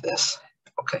have this?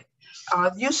 Okay.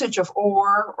 Usage of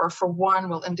or for one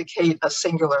will indicate a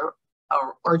singular,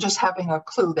 or just having a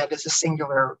clue that is a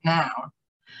singular noun.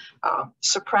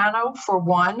 Soprano for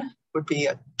one would be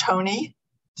a Tony,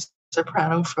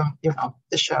 soprano from,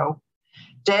 the show.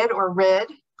 Dead or red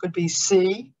could be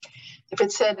C. If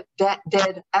it said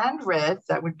dead and red,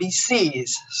 that would be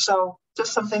C's. So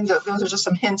just something those are just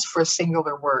some hints for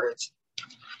singular words.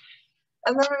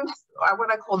 And then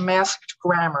what I call masked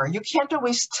grammar. You can't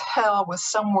always tell with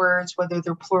some words whether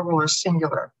they're plural or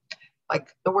singular. Like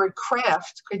the word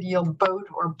craft could yield boat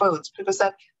or boats because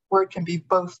that word can be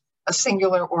both a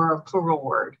singular or a plural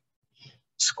word.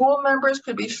 School members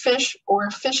could be fish or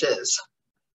fishes.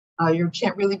 You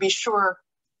can't really be sure,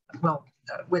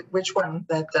 which one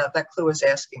that clue is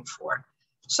asking for.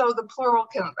 So the plural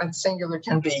and singular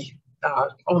can be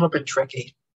a little bit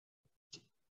tricky.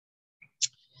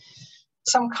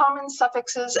 Some common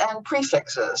suffixes and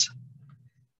prefixes.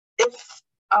 If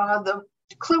the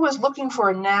clue is looking for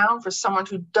a noun for someone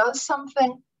who does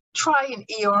something, try an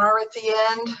ER at the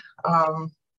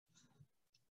end.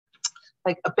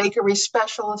 Like a bakery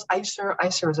specialist, ICER.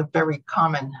 ICER is a very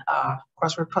common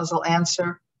crossword puzzle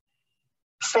answer.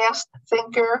 Fast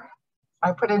thinker.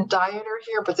 I put in dieter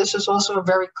here, but this is also a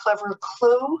very clever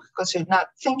clue because you're not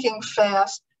thinking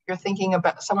fast. You're thinking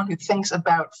about someone who thinks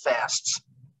about fasts.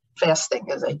 Fasting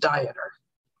is a dieter.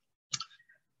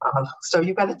 So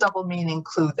you've got a double meaning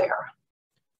clue there.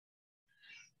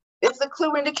 If the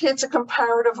clue indicates a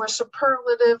comparative or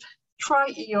superlative,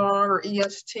 try ER or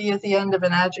EST at the end of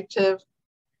an adjective.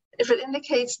 If it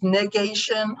indicates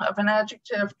negation of an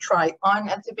adjective, try on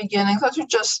at the beginning. Those are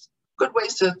just good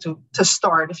ways to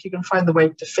start if you can find the way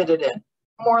to fit it in.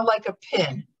 More like a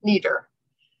pin, neater,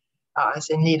 as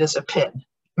in neat as a pin.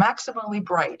 Maximally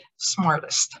bright,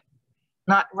 smartest.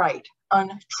 Not right,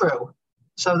 untrue.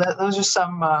 So those are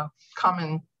some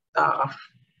common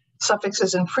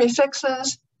suffixes and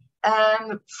prefixes.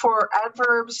 And for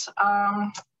adverbs,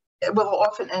 it will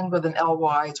often end with an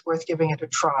ly. It's worth giving it a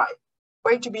try.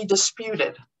 Way to be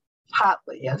disputed,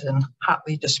 hotly, as in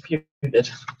hotly disputed.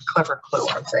 Clever clue,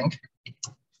 I think.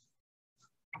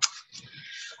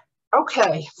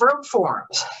 Okay, verb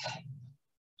forms.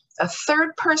 A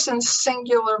third person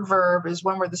singular verb is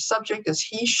one where the subject is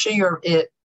he, she, or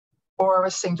it, or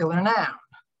a singular noun.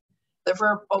 The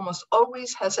verb almost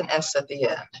always has an S at the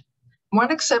end.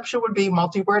 One exception would be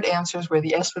multi-word answers where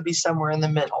the S would be somewhere in the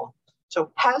middle.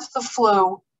 So has the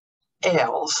flu,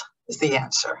 ails is the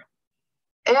answer.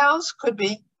 Ails could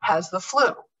be has the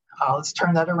flu. Let's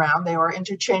turn that around. They are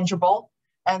interchangeable.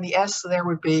 And the S there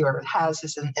would be, or has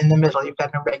is in the middle. You've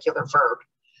got an irregular verb.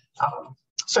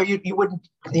 So you wouldn't,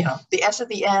 the S at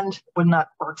the end would not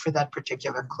work for that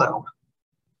particular clue.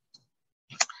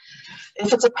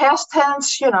 If it's a past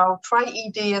tense, try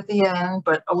ED at the end,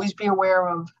 but always be aware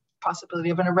of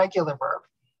possibility of an irregular verb.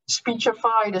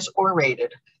 Speechified is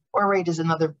orated. Orate is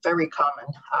another very common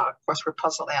crossword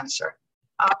puzzle answer.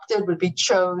 Opted would be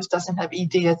chose, doesn't have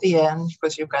ED at the end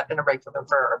because you've got an irregular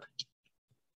verb.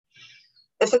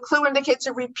 If the clue indicates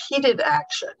a repeated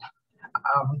action,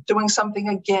 doing something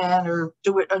again or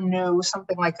do it anew,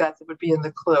 something like that would be in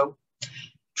the clue.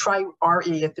 Try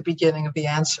RE at the beginning of the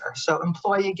answer. So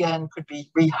employ again could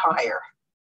be rehire.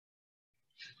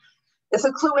 If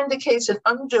the clue indicates an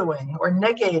undoing or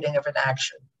negating of an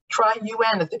action, try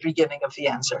UN at the beginning of the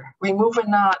answer. Remove a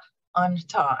knot,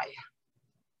 untie.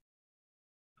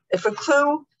 If a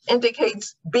clue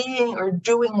indicates being or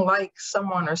doing like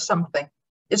someone or something,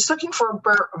 it's looking for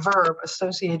a verb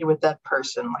associated with that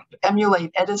person, like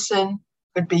emulate Edison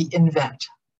could be invent.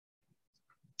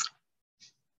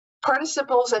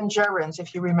 Participles and gerunds,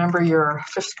 if you remember your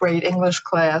 5th grade English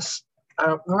class,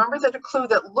 remember that a clue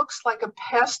that looks like a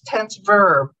past tense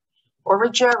verb or a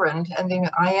gerund ending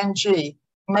in ing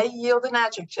may yield an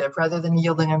adjective rather than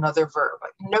yielding another verb.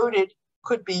 Like noted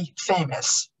could be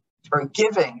famous, or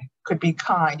giving could be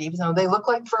kind. Even though they look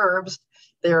like verbs,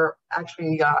 they're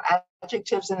actually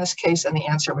adjectives in this case, and the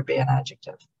answer would be an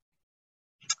adjective.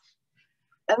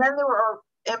 And then there are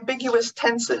ambiguous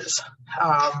tenses.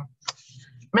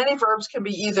 Many verbs can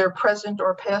be either present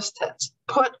or past tense.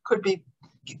 Put could be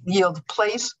yield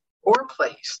place or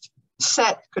placed.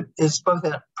 Set is both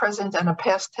a present and a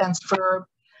past tense verb.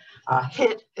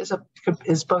 Hit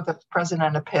is both a present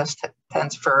and a past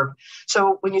tense verb.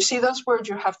 So when you see those words,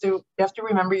 you have to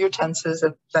remember your tenses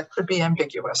that could be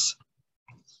ambiguous.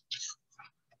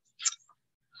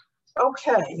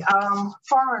 Okay,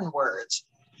 foreign words.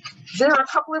 There are a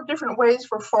couple of different ways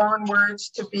for foreign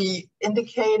words to be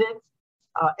indicated.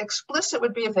 Explicit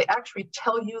would be if they actually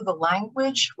tell you the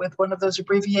language with one of those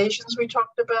abbreviations we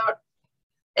talked about.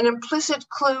 An implicit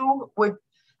clue would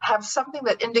have something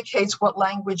that indicates what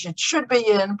language it should be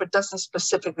in, but doesn't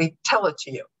specifically tell it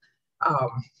to you.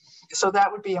 So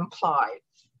that would be implied.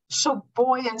 So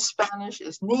boy in Spanish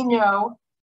is niño.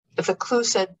 If a clue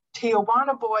said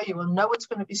Tijuana boy, you will know it's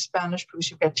going to be Spanish because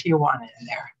you've got Tijuana in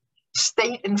there.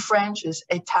 State in French is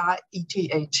état,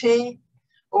 E-T-A-T,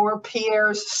 or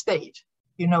Pierre's state.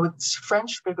 You know it's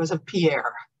French because of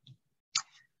Pierre.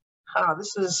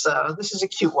 This is a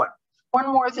cute one. One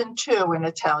more than two in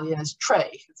Italian is tre.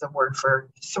 It's a word for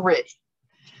 3.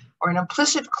 Or an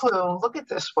implicit clue. Look at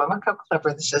this one. Look how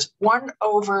clever this is. 1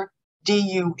 over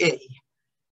D-U-E.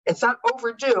 It's not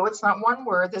overdue. It's not one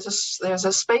word. There's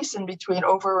a space in between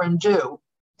over and due.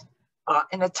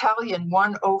 In Italian,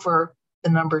 1 over the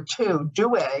number 2,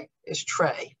 due, is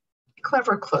tre.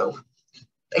 Clever clue.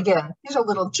 Again, these are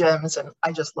little gems, and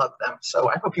I just love them. So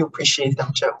I hope you appreciate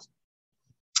them too.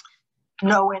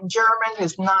 No in German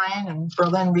is 9, and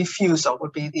Berlin refusal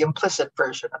would be the implicit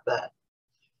version of that.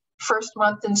 First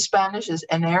month in Spanish is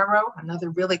enero, another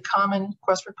really common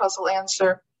crossword puzzle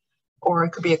answer. Or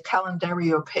it could be a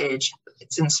calendario page.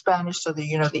 It's in Spanish, so that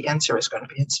you know the answer is going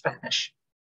to be in Spanish.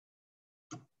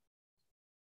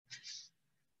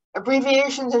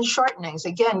 Abbreviations and shortenings,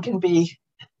 again, can be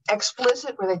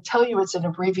explicit, where they tell you it's an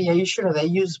abbreviation, or they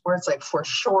use words like for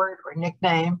short or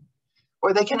nickname,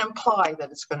 or they can imply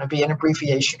that it's going to be an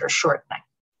abbreviation or shortening.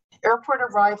 Airport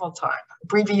arrival time,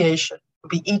 abbreviation, would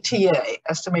be ETA,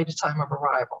 estimated time of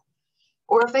arrival.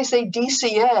 Or if they say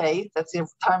DCA, that's the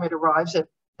time it arrives at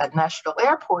National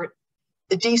Airport,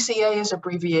 the DCA is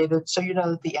abbreviated, so you know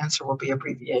that the answer will be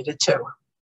abbreviated too.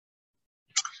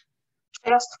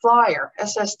 Fast flyer,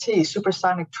 SST,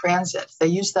 supersonic transit. They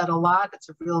use that a lot. It's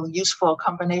a real useful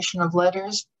combination of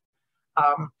letters.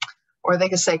 Or they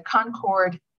could say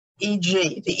Concorde EG.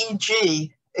 The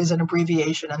EG is an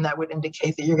abbreviation, and that would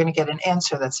indicate that you're going to get an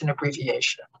answer that's an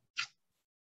abbreviation.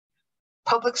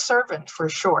 Public servant for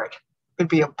short could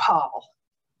be a PAL.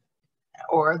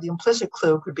 Or the implicit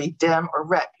clue could be dem or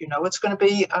rep. You know it's going to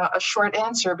be a short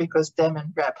answer because dem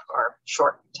and rep are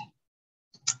shortened.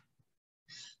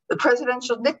 The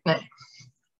presidential nickname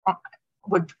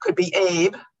could be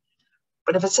Abe,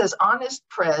 but if it says honest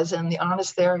Prez, and the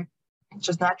honest there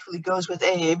just naturally goes with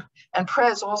Abe, and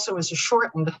Prez also is a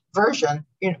shortened version,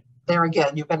 you know, there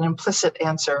again, you've got an implicit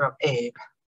answer of Abe.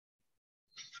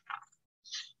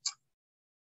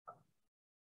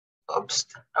 Oops,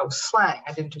 oh, slang,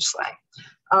 I didn't do slang.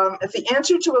 If the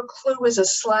answer to a clue is a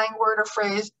slang word or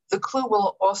phrase, the clue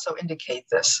will also indicate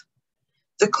this.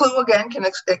 The clue, again, can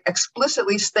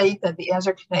explicitly state that the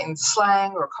answer contains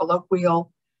slang or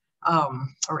colloquial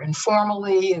or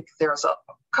informally. There's a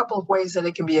couple of ways that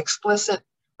it can be explicit,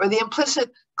 or the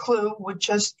implicit clue would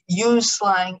just use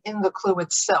slang in the clue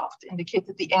itself to indicate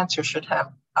that the answer should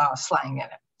have slang in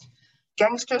it.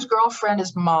 Gangster's girlfriend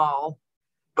is Moll,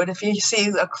 but if you see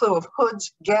a clue of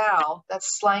Hood's gal,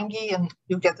 that's slangy and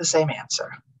you get the same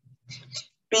answer.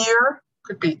 Beer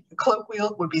could be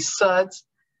colloquial, would be suds.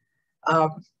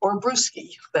 Or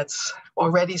brewski, that's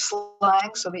already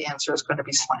slang, so the answer is going to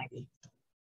be slangy.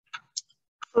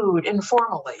 Food,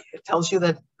 informally, it tells you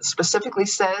that specifically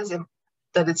says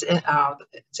that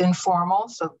it's informal,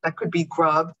 so that could be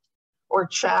grub. Or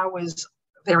chow is,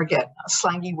 there again, a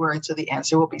slangy word, so the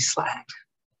answer will be slang.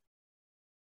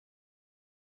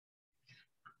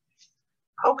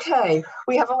 Okay,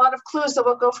 we have a lot of clues that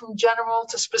will go from general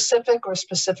to specific or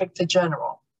specific to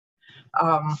general.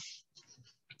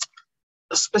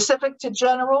 Specific to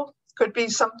general could be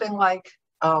something like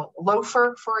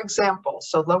loafer, for example.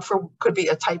 So loafer could be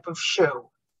a type of shoe.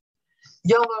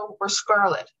 Yellow or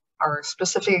scarlet are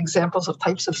specific examples of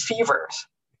types of fevers.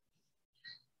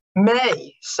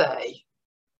 May, say,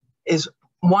 is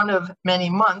one of many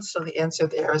months, so the answer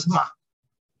there is month.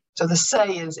 So the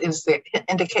say is the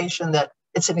indication that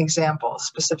it's an example, a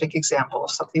specific example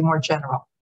of something more general.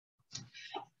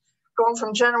 Going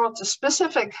from general to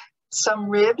specific, some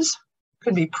ribs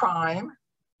can be prime,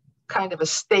 kind of a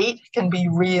state can be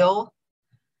real.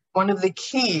 One of the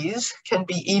keys can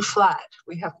be E flat.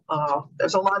 We have,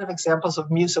 there's a lot of examples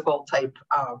of musical type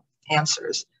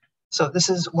answers. So this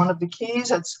is one of the keys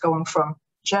that's going from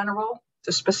general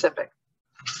to specific.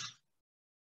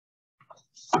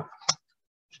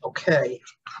 Okay.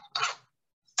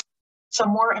 Some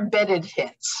more embedded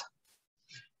hints.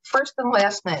 First and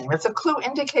last name. If the clue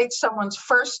indicates someone's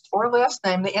first or last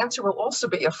name, the answer will also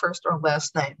be a first or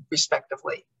last name,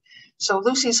 respectively. So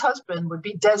Lucy's husband would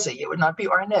be Desi. It would not be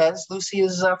Arnez. Lucy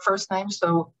is a first name,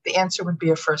 so the answer would be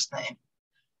a first name.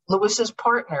 Lewis's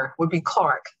partner would be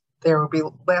Clark. There would be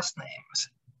last names.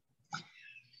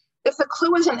 If the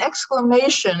clue is an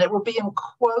exclamation, it will be in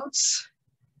quotes,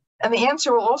 and the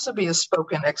answer will also be a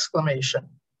spoken exclamation.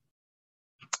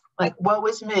 Like, woe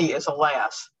is me is a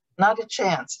laugh. Not a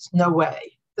chance, no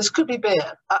way. This could be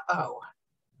bad, uh-oh.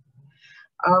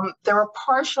 There are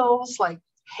partials like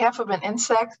half of an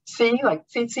insect, see, like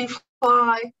tsetse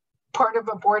fly. Part of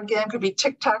a board game could be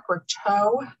tic-tac or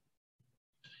toe.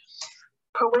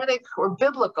 Poetic or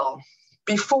biblical,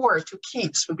 before to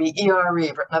Keats would be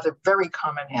ERE, another very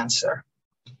common answer.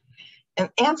 An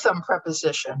anthem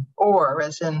preposition, or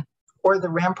as in, or the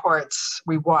ramparts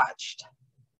we watched.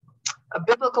 A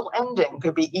biblical ending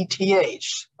could be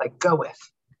ETH, like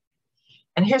goeth.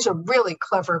 And here's a really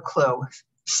clever clue.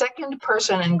 Second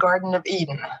person in Garden of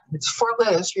Eden. It's 4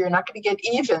 letters, you're not going to get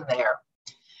even there.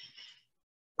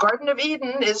 Garden of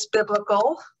Eden is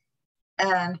biblical,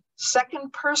 and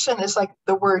second person is like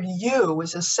the word you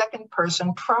is a second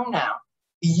person pronoun.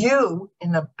 You,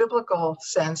 in a biblical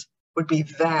sense, would be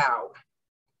thou.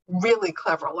 Really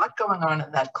clever, a lot going on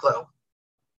in that clue.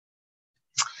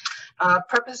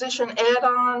 Preposition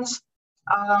add-ons,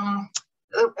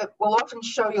 it will often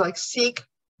show you like seek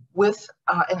with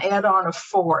an add-on of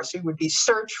for. So you would be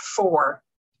search for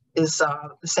is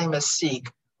the same as seek,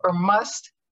 or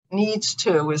must, needs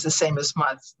to is the same as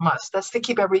must. That's to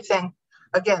keep everything,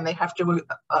 again, they have to,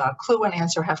 clue and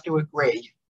answer have to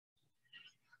agree.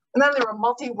 And then there are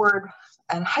multi-word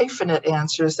and hyphenate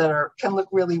answers that can look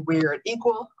really weird.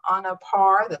 Equal, on a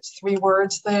par, that's 3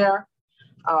 words there.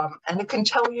 And it can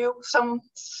tell you some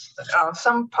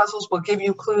puzzles will give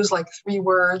you clues like 3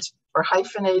 words, or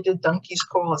hyphenated, donkey's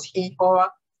call is hee-haw.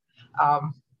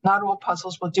 Not all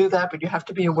puzzles will do that, but you have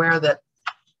to be aware that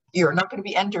you're not going to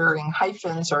be entering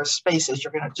hyphens or spaces.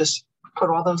 You're going to just put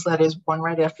all those letters one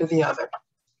right after the other.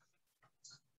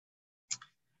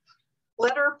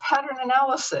 Letter pattern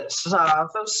analysis.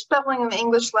 Though spelling in the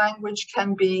English language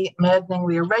can be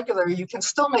maddeningly irregular, you can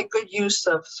still make good use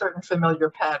of certain familiar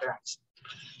patterns.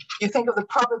 You think of the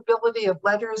probability of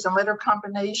letters and letter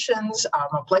combinations,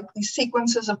 of likely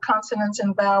sequences of consonants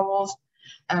and vowels,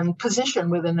 and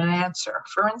position within an answer.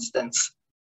 For instance,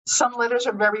 some letters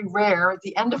are very rare at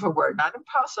the end of a word, not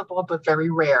impossible, but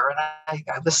very rare, and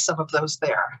I list some of those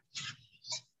there.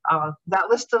 That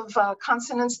list of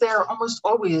consonants there are almost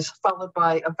always followed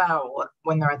by a vowel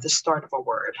when they're at the start of a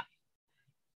word.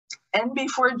 N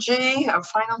before G, a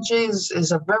final G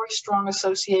is a very strong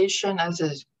association, as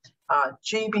is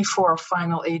G before a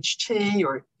final HT,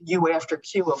 or U after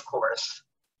Q, of course.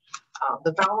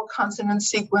 The vowel consonant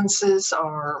sequences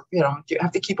are, you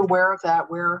have to keep aware of that,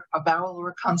 where a vowel or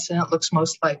a consonant looks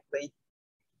most likely.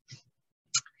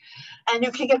 And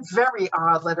you can get very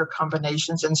odd letter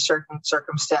combinations in certain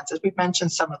circumstances. We've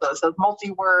mentioned some of those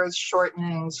multi-words,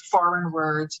 shortenings, foreign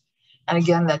words, and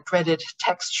again, that dreaded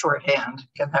text shorthand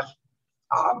can have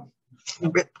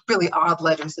really odd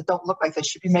letters that don't look like they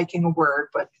should be making a word,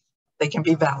 but they can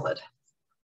be valid.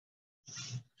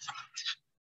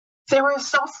 There are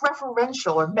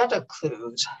self-referential or meta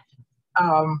clues,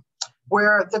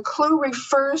 where the clue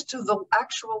refers to the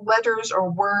actual letters or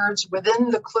words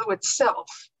within the clue itself,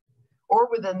 or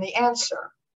within the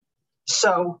answer.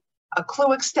 So a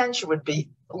clue extension would be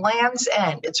Land's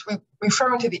End. It's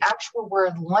referring to the actual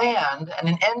word land, and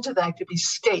an end to that could be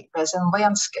scape, as in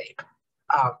landscape.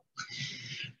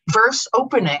 Verse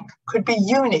opening could be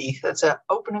uni. That's an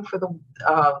opening for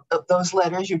those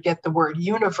letters. You get the word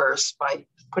universe by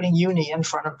putting uni in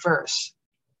front of verse.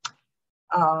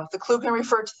 The clue can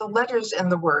refer to the letters in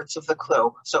the words of the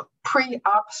clue. So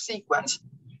pre-op sequence.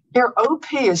 Here,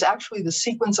 OP is actually the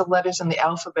sequence of letters in the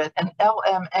alphabet, and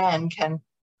LMN can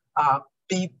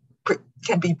be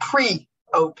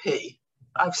pre-OP.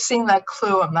 I've seen that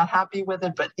clue. I'm not happy with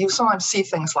it, but you sometimes see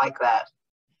things like that.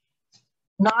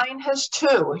 9 has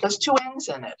 2. It has 2 N's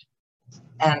in it.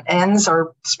 And N's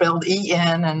are spelled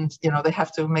E-N, and they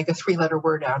have to make a 3-letter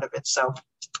word out of it. So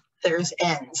there's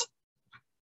N's.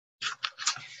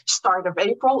 Start of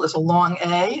April is a long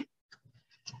A.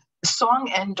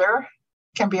 Song ender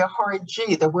can be a hard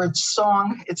G. The word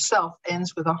song itself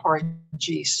ends with a hard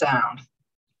G sound.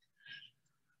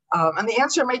 And the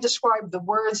answer may describe the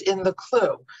words in the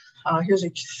clue. Here's a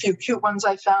few cute ones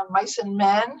I found. Mice and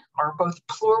men are both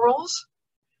plurals.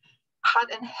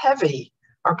 Hot and heavy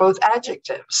are both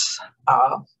adjectives.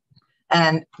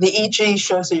 And the EG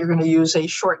shows that you're going to use a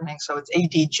shortening, so it's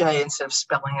ADJ instead of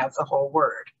spelling out the whole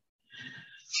word.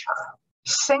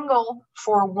 Single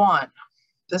for one.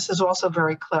 This is also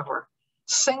very clever.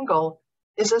 Single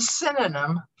is a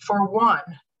synonym for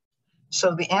one.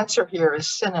 So the answer here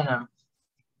is synonym.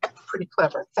 Pretty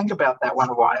clever. Think about that one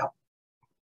a while.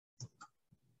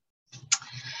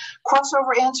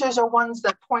 Crossover answers are ones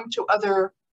that point to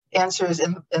other answers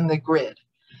in the grid.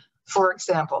 For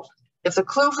example, if the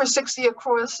clue for 60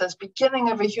 across says beginning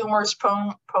of a humorous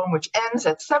poem which ends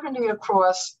at 70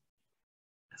 across,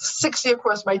 60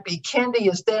 across might be candy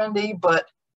is dandy, but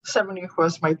 70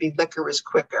 across might be liquor is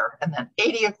quicker. And then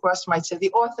 80 across might say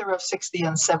the author of 60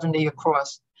 and 70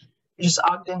 across, which is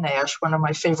Ogden Nash, one of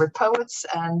my favorite poets.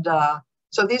 And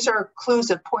so these are clues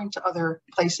that point to other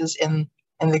places in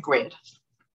the grid.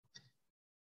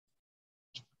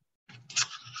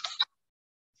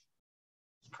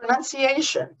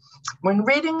 Pronunciation. When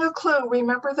reading a clue,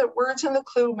 remember that words in the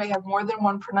clue may have more than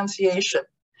one pronunciation,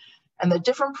 and the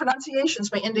different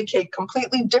pronunciations may indicate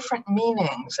completely different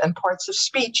meanings and parts of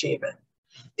speech even.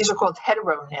 These are called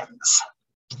heteronyms.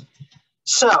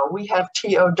 So we have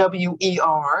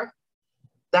T-O-W-E-R.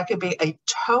 That could be a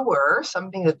tower,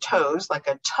 something that tows, like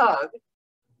a tug,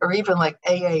 or even like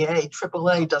AAA,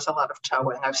 AAA does a lot of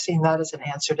towing. I've seen that as an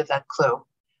answer to that clue.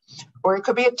 Or it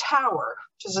could be a tower,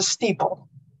 which is a steeple.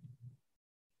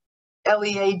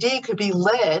 L-E-A-D could be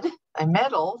lead, a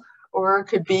metal, or it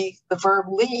could be the verb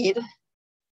lead,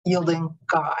 yielding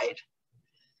guide.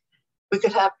 We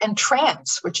could have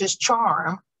entrance, which is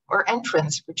charm, or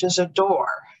entrance, which is a door.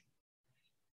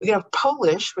 We could have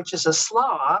Polish, which is a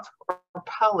Slav, or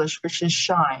Polish, which is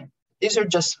shine. These are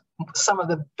just some of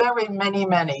the very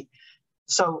many.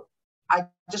 So I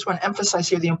just want to emphasize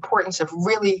here the importance of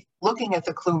really looking at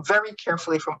the clue very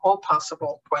carefully from all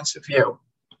possible points of view.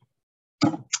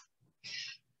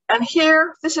 And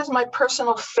here, this is my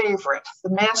personal favorite, the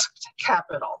masked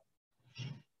capital.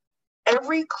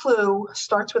 Every clue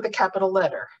starts with a capital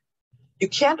letter. You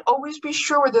can't always be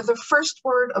sure whether the first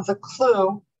word of the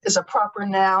clue is a proper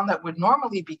noun that would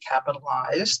normally be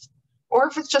capitalized, or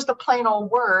if it's just a plain old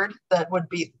word that would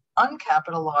be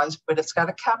uncapitalized, but it's got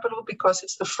a capital because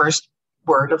it's the first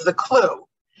word of the clue.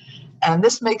 And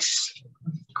this makes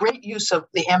great use of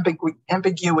the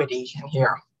ambiguity in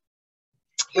here.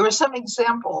 Here are some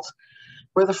examples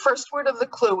where the first word of the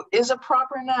clue is a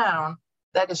proper noun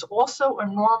that is also a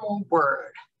normal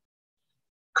word.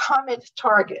 Comet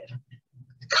target,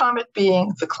 comet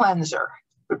being the cleanser,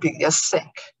 would be a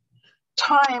sink.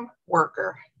 Time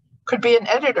worker could be an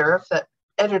editor if that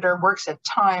editor works at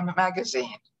Time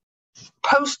magazine.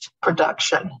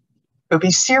 Post-production would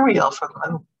be cereal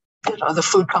from the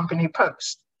food company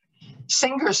Post.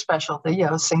 Singer specialty,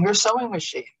 Singer sewing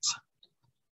machines.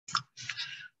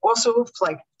 Also,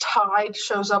 like Tide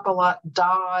shows up a lot,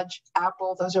 Dodge,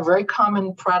 Apple, those are very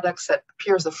common products that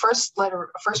appears the first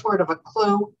word of a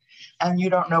clue, and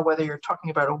you don't know whether you're talking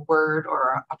about a word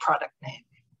or a product name.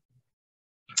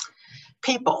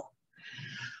 People.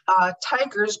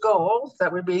 Tiger's goal,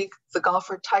 that would be the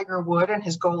golfer Tiger Woods, and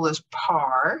his goal is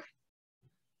par.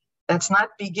 That's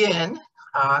not begin.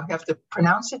 You have to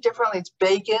pronounce it differently. It's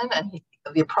Begin, and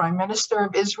the Prime Minister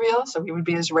of Israel, so he would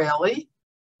be Israeli.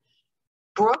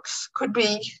 Brooks could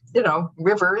be,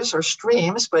 rivers or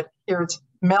streams, but here it's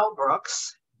Mel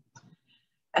Brooks.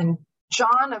 And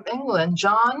John of England,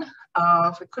 John,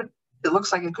 it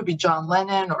looks like it could be John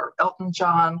Lennon or Elton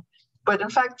John, but in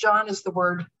fact, John is a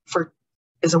word for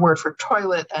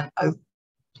toilet, and a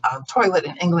toilet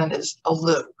in England is a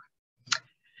loo.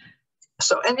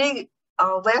 So any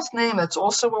last name that's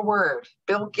also a word,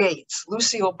 Bill Gates,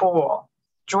 Lucille Ball,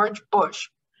 George Bush,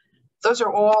 those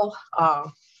are all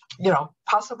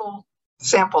possible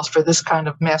samples for this kind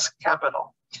of masked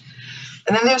capital.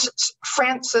 And then there's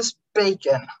Francis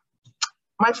Bacon.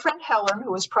 My friend Helen,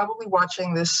 who is probably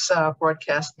watching this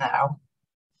broadcast now,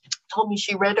 told me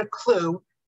she read a clue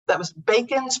that was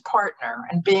Bacon's partner,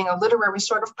 and being a literary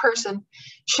sort of person,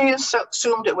 she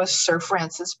assumed it was Sir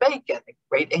Francis Bacon, a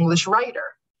great English writer.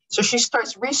 So she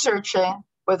starts researching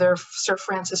whether Sir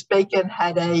Francis Bacon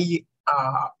had a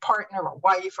partner, a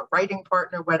wife, a writing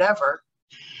partner, whatever,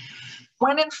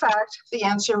 when in fact the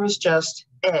answer is just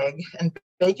egg, and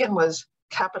bacon was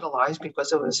capitalized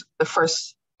because it was the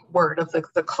first word of the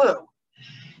clue.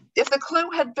 If the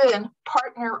clue had been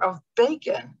partner of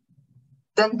bacon,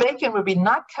 then bacon would be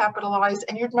not capitalized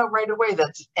and you'd know right away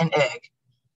that's an egg.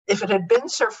 If it had been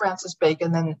Sir Francis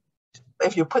Bacon, then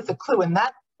if you put the clue in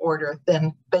that order,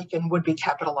 then bacon would be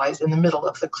capitalized in the middle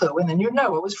of the clue, and then you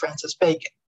know it was Francis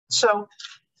Bacon. So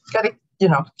got to,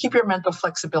 keep your mental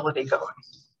flexibility going.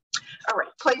 All right,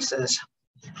 places.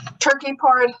 Turkey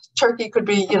part, Turkey could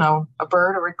be, a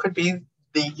bird, or it could be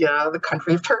the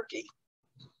country of Turkey.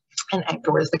 And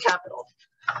Ankara is the capital.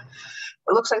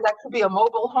 It looks like that could be a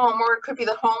mobile home, or it could be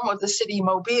the home of the city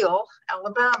Mobile,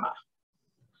 Alabama.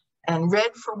 And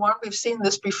red, for one, we've seen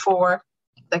this before.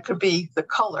 That could be the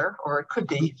color, or it could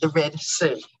be the Red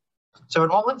Sea. So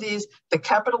in all of these, the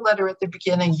capital letter at the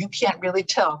beginning, you can't really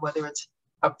tell whether it's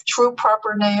a true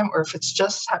proper name or if it's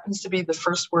just happens to be the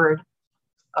first word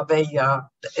of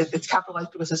it's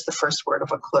capitalized because it's the first word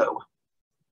of a clue.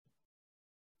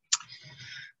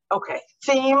 Okay,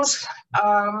 themes.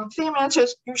 Theme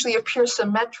answers usually appear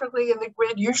symmetrically in the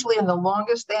grid, usually in the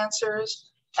longest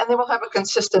answers, and they will have a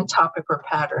consistent topic or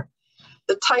pattern.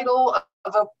 The title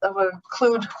of a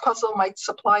clued puzzle might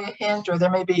supply a hint, or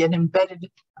there may be an embedded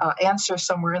answer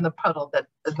somewhere in the puzzle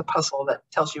that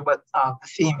tells you what the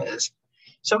theme is.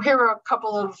 So here are a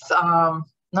couple of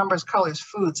numbers, colors,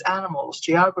 foods, animals,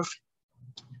 geography,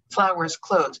 flowers,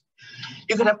 clothes.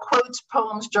 You can have quotes,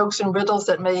 poems, jokes, and riddles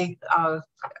that may,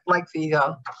 like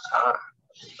the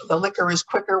liquor is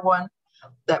quicker one,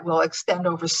 that will extend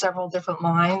over several different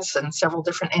lines and several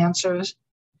different answers.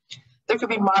 There could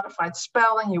be modified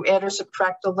spelling. You add or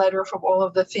subtract a letter from all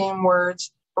of the theme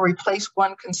words, or replace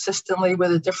one consistently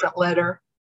with a different letter.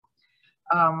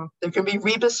 There can be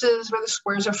rebuses where the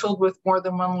squares are filled with more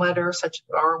than one letter,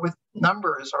 or with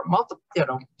numbers or multiple,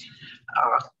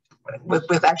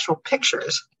 with actual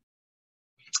pictures.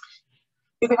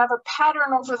 You can have a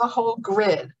pattern over the whole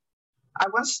grid. I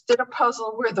once did a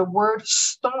puzzle where the word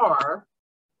star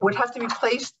would have to be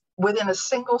placed within a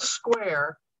single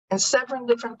square in 7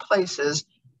 different places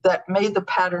that made the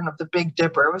pattern of the Big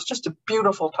Dipper. It was just a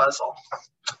beautiful puzzle.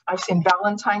 I've seen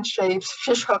Valentine shapes,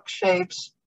 fishhook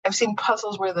shapes. I've seen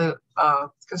puzzles where the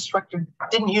constructor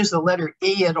didn't use the letter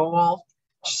E at all,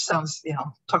 which sounds,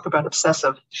 talk about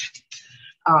obsessive.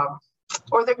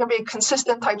 Or there can be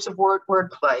consistent types of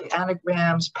wordplay,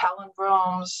 anagrams,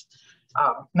 palindromes,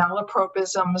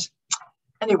 malapropisms.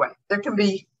 Anyway, there can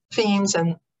be themes,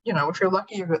 and if you're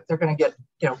lucky, they're going to get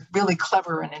really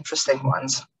clever and interesting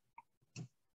ones.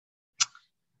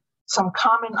 Some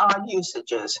common odd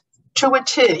usages. To a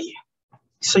T.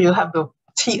 So you'll have the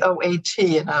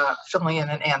T-O-A-T and filling in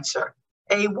an answer.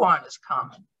 A1 is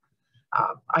common.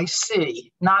 I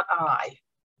see, not I.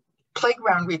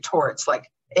 Playground retorts like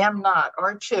am not,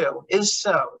 are to, is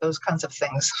so, those kinds of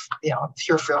things,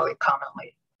 hear fairly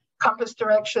commonly. Compass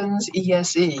directions,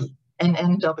 ESE, and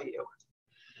NW.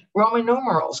 Roman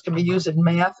numerals can be used in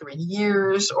math or in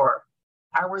years or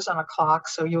hours on a clock,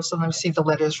 so you'll sometimes see the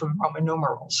letters from Roman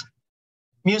numerals.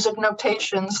 Music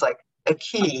notations like a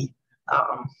key,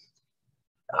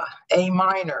 A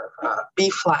minor, B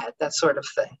flat, that sort of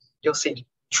thing. You'll see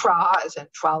tra as in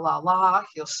tra-la-la.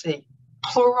 You'll see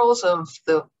plurals of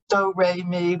the do, re,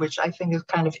 mi, which I think is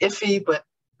kind of iffy, but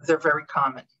they're very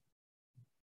common.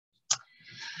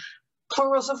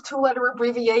 Plurals of 2-letter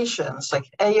abbreviations like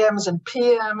AMs and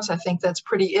PMs, I think that's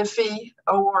pretty iffy.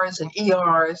 ORs and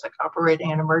ERs, like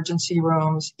operating in emergency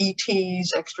rooms.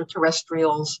 ETs,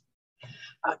 extraterrestrials.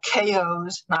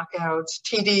 KOs, knockouts.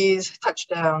 TDs,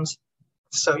 touchdowns.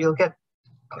 So you'll get,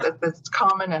 it's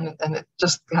common and it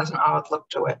just has an odd look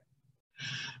to it.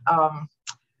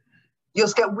 You'll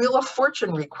get Wheel of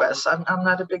Fortune requests. I'm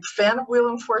not a big fan of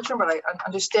Wheel of Fortune, but I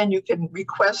understand you can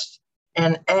request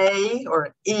an A or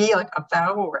an E, like a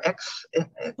vowel or X. It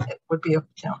would be an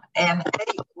A,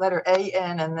 letter A,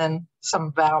 N, and then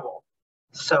some vowel.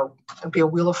 So it would be a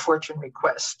Wheel of Fortune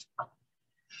request.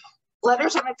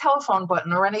 Letters on a telephone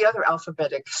button or any other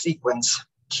alphabetic sequence.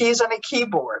 Keys on a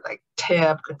keyboard, like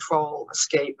tab, control,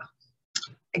 escape.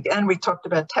 Again, we talked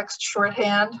about text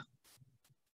shorthand.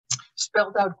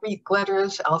 Spelled out Greek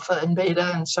letters, alpha and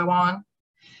beta, and so on.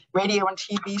 Radio and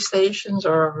TV stations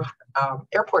or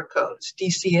airport codes,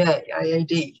 DCA,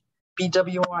 IAD,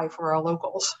 BWI for our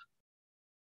locals.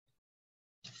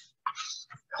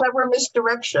 Clever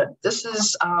misdirection. This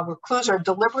is where clues are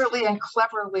deliberately and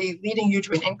cleverly leading you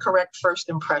to an incorrect first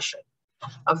impression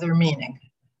of their meaning.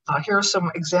 Here are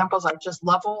some examples. I just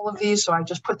love all of these, so I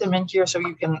just put them in here so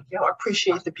you can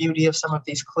appreciate the beauty of some of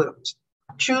these clues.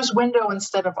 Choose window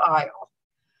instead of aisle.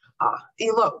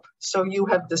 Elope. So you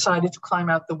have decided to climb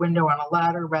out the window on a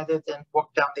ladder rather than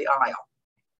walk down the aisle.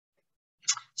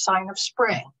 Sign of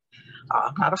spring.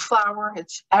 Not a flower,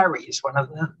 it's Aries, one of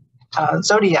the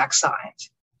zodiac signs.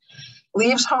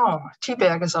 Leaves home. Tea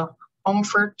bag is a home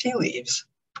for tea leaves.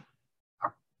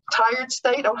 Tired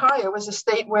state. Ohio is a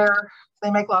state where they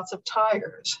make lots of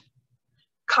tires.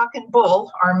 Cock and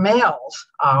bull are males.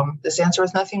 This answer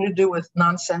has nothing to do with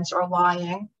nonsense or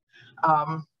lying.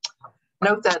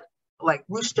 Note that like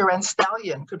rooster and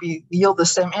stallion could yield the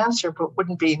same answer, but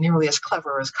wouldn't be nearly as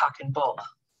clever as cock and bull.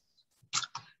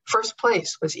 First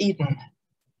place was Eden.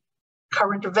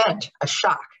 Current event, a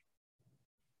shock.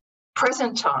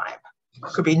 Present time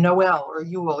could be Noel or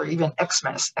Yule or even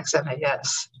Xmas,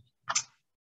 XMAS.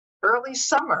 Early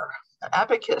summer,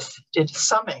 Abacus did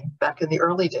summing back in the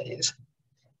early days.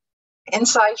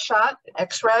 Inside shot,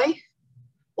 X-ray.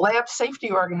 Lab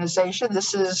Safety Organization,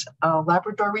 this is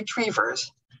Labrador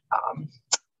Retrievers,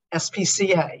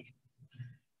 SPCA.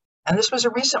 And this was a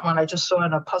recent one I just saw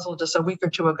in a puzzle just a week or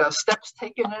two ago. Steps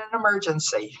taken in an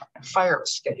emergency, fire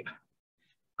escape.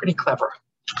 Pretty clever.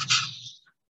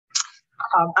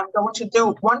 I'm going to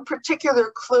do one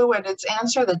particular clue and its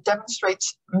answer that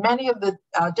demonstrates many of the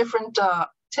different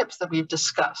tips that we've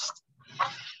discussed.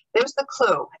 There's the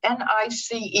clue,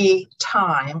 N-I-C-E,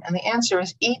 time, and the answer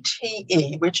is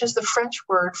E-T-E, which is the French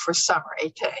word for summer,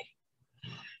 été.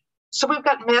 So we've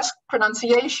got masked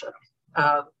pronunciation.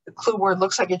 The clue word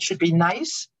looks like it should be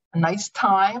nice, a nice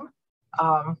time,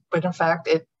 but in fact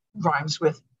it rhymes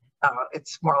with,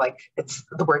 it's more like it's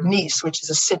the word Nice, which is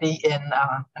a city in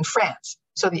France.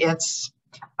 So that's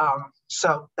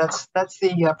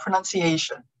the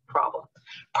pronunciation problem.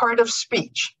 Part of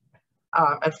speech.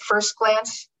 At first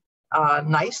glance,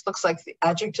 nice looks like the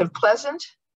adjective pleasant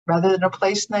rather than a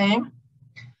place name.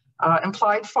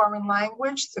 Implied foreign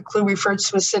language, the clue refers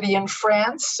to a city in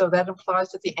France, so that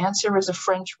implies that the answer is a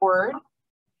French word.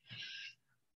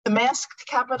 The masked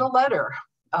capital letter.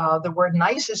 The word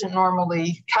nice isn't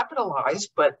normally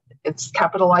capitalized, but it's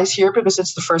capitalized here because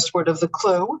it's the first word of the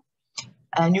clue.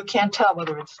 And you can't tell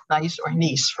whether it's nice or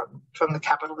nice from the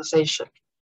capitalization.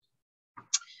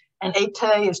 And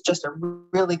été is just a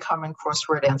really common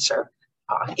crossword answer.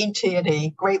 E-T and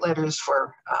E, great letters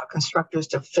for constructors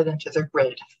to fit into their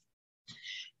grid.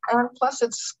 And plus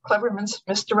it's clever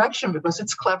misdirection because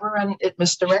it's clever and it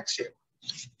misdirects you.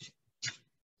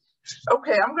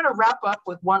 Okay, I'm gonna wrap up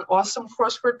with one awesome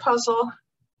crossword puzzle.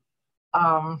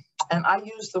 And I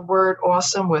use the word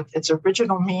awesome with its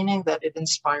original meaning that it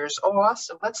inspires awe.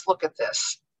 So let's look at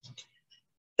this.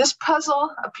 This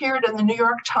puzzle appeared in the New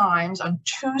York Times on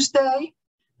Tuesday,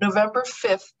 November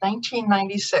 5th,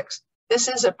 1996. This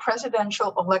is a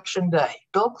presidential election day.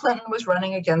 Bill Clinton was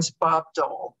running against Bob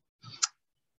Dole.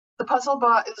 The puzzle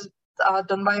is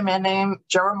done by a man named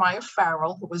Jeremiah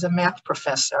Farrell, who was a math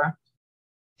professor.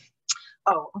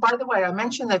 Oh, by the way, I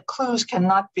mentioned that clues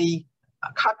cannot be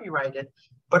copyrighted,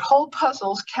 but whole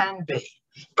puzzles can be.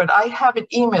 But I have an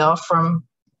email from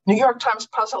New York Times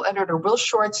puzzle editor Will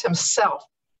Shorts himself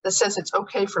that says it's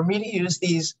okay for me to use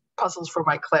these puzzles for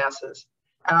my classes.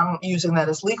 And I'm using that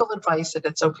as legal advice that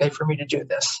it's okay for me to do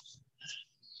this.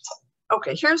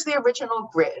 Okay, here's the original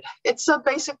grid. It's a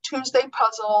basic Tuesday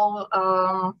puzzle.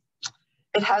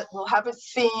 Will have a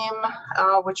theme,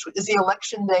 which is the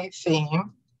election day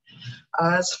theme.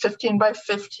 It's 15 by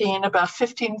 15, about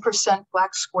 15%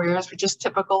 black squares, which is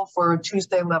typical for a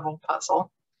Tuesday level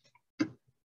puzzle.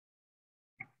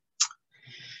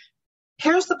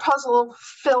 Here's the puzzle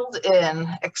filled in,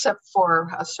 except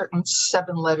for a certain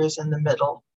 7 letters in the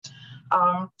middle.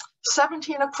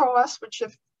 17 across, which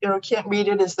if you can't read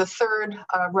it, is the 3rd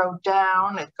row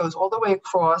down. It goes all the way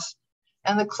across.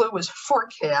 And the clue is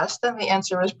forecast, and the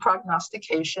answer is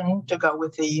prognostication to go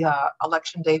with the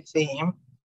election day theme.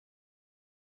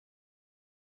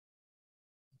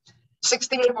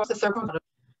 68 across the 3rd row.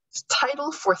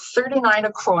 Title for 39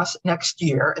 across next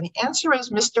year, and the answer is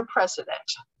Mr. President.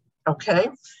 Okay,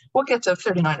 we'll get to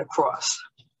 39 across.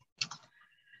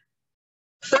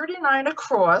 39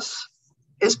 across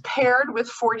is paired with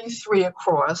 43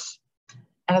 across,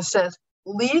 and it says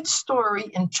lead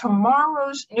story in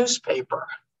tomorrow's newspaper.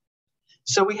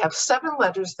 So we have 7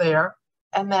 letters there,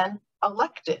 and then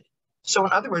elected. So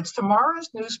in other words, tomorrow's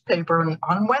newspaper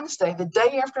on Wednesday, the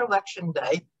day after election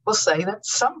day, will say that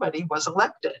somebody was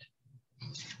elected.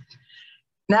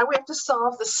 Now we have to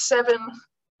solve the 7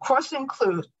 crossing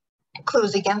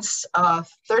clues against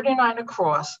 39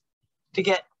 across to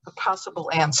get the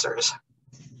possible answers.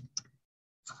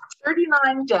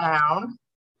 39 down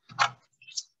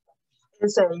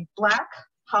is a black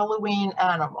Halloween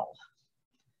animal.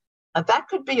 Now that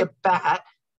could be a bat,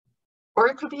 or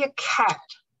it could be a cat.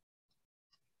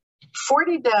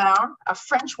 40 down, a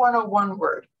French 101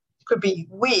 word. Could be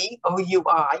oui,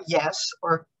 O-U-I, yes,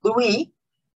 or Louis,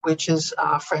 which is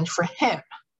French for him.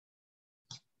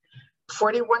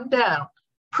 41 down,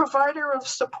 provider of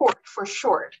support for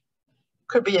short.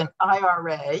 Could be an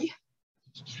IRA,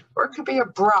 or it could be a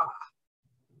bra.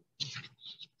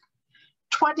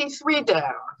 23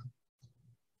 down,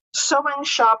 sewing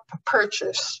shop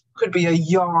purchase. Could be a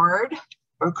yard,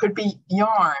 or it could be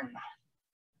yarn.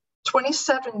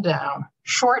 27 down,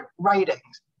 short writings.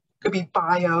 Could be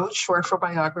bios, short for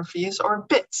biographies, or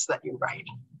bits that you write.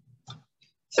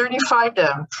 35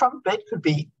 down, trumpet could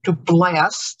be to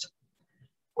blast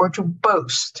or to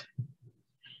boast.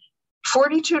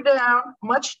 42 down,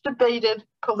 much debated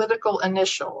political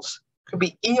initials. Could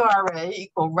be ERA,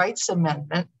 Equal Rights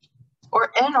Amendment,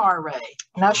 or NRA,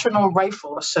 National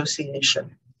Rifle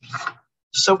Association.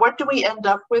 So what do we end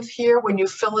up with here when you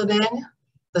fill it in?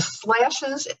 The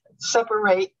slashes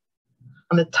separate.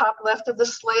 On the top left of the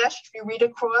slash, if you read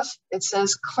across, it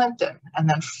says Clinton, and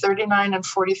then 39 and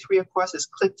 43 across is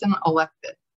Clinton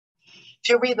elected. If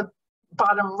you read the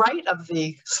bottom right of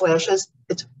the slashes,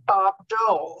 it's Bob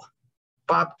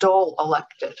Dole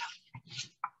elected.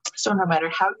 So no matter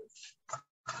how you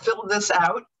fill this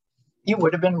out, you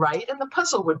would have been right and the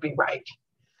puzzle would be right.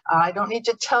 I don't need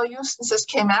to tell you, since this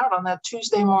came out on that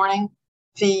Tuesday morning,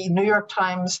 the New York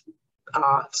Times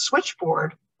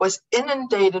switchboard was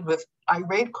inundated with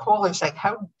irate callers saying,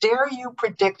 how dare you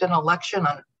predict an election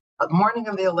on the morning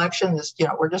of the election? This,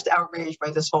 we're just outraged by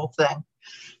this whole thing.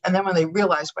 And then when they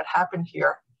realized what happened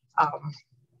here,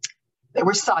 they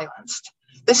were silenced.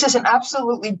 This is an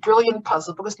absolutely brilliant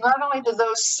puzzle because not only do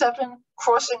those 7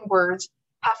 crossing words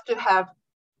have to have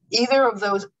either of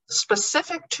those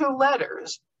specific 2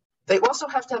 letters, they also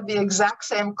have to have the exact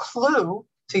same clue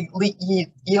to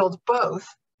yield both.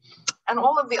 And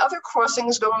all of the other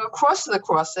crossings going across the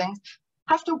crossing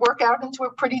have to work out into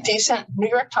a pretty decent New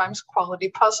York Times quality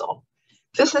puzzle.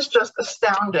 This is just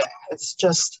astounding. It's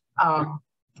just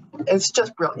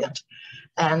brilliant.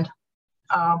 And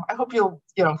I hope you'll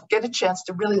get a chance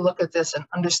to really look at this and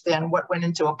understand what went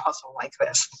into a puzzle like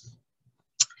this.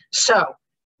 So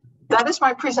that is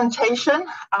my presentation.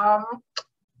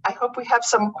 I hope we have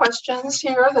some questions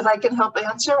here that I can help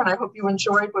answer, and I hope you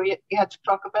enjoyed what we had to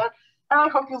talk about, and I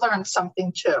hope you learned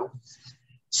something too.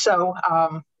 So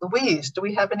Louise, do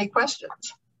we have any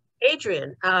questions?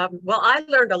 Adrienne, well, I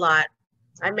learned a lot.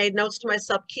 I made notes to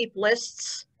myself, keep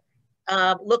lists,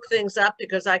 look things up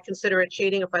because I consider it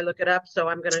cheating if I look it up, so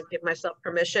I'm going to give myself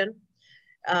permission.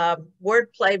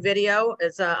 Wordplay video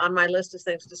is on my list of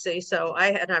things to see, so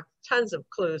I have tons of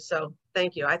clues, so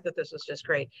thank you. I thought this was just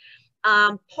great.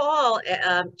 Paul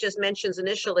just mentions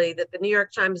initially that the New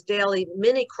York Times Daily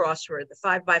Mini Crossword, the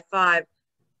 5x5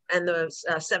 and the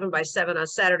 7x7 on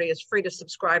Saturday is free to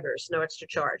subscribers, no extra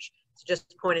charge. So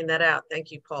just pointing that out.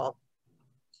 Thank you, Paul.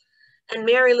 And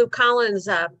Mary Lou Collins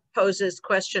poses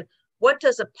question, what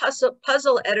does a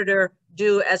puzzle editor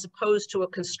do as opposed to a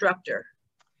constructor?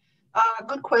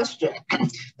 Good question.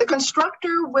 The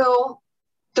constructor will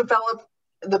develop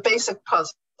the basic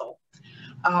puzzle.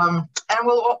 And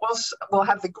we'll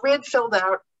have the grid filled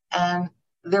out and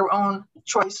their own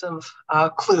choice of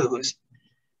clues.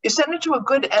 You send it to a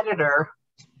good editor.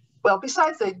 Well,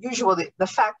 besides the usual, the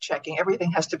fact checking,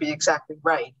 everything has to be exactly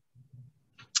right.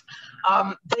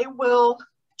 They will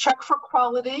check for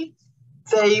quality.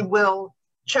 They will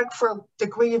check for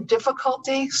degree of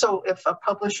difficulty. So if a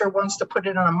publisher wants to put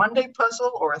it on a Monday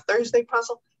puzzle or a Thursday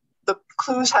puzzle, the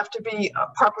clues have to be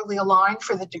properly aligned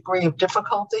for the degree of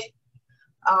difficulty.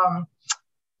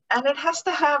 And it has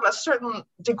to have a certain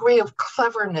degree of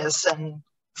cleverness and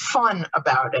fun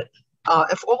about it.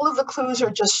 If all of the clues are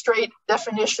just straight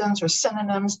definitions or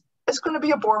synonyms, it's going to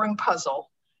be a boring puzzle,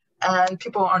 and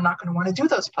people are not going to want to do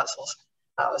those puzzles.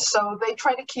 So they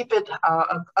try to keep it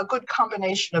a good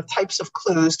combination of types of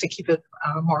clues to keep it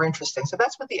more interesting. So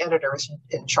that's what the editor is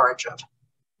in charge of.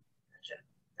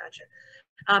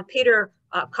 Gotcha. Peter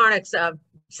Karnick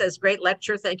says, great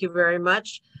lecture. Thank you very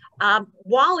much.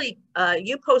 Wally,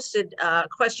 you posted a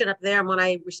question up there, and when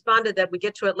I responded that we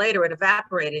get to it later, it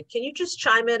evaporated. Can you just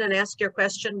chime in and ask your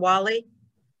question, Wally?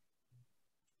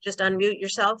 Just unmute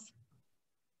yourself.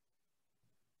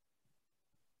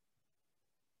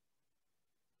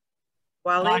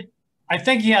 Wally? I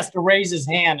think he has to raise his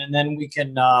hand, and then we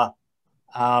can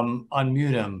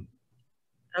unmute him.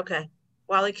 Okay.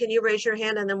 Wally, can you raise your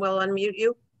hand, and then we'll unmute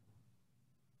you?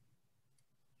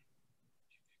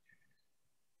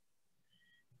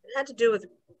 had to do with,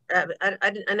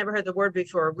 I never heard the word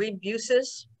before,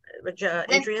 rebuses,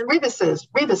 Adrienne? Rebuses.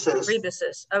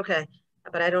 Rebuses, okay.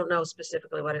 But I don't know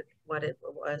specifically what it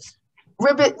was.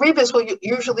 Rebus will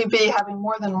usually be having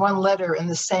more than one letter in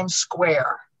the same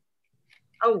square.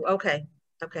 Oh, okay.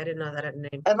 Okay, I didn't know that had a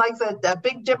name. And like the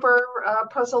Big Dipper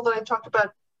puzzle that I talked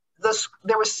about,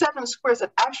 there were 7 squares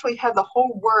that actually had the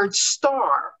whole word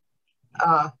star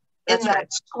in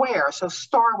that square. So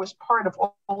star was part of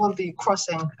all of the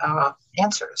crossing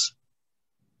answers.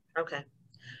 Okay.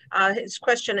 His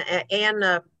question,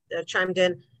 Anne chimed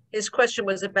in. His question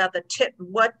was about the tip.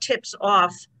 What tips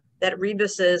off that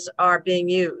rebuses are being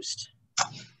used?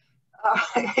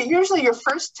 Usually your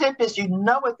first tip is you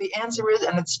know what the answer is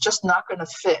and it's just not going to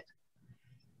fit.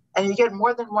 And you get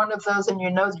more than one of those and you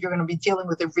know that you're going to be dealing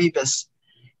with a rebus.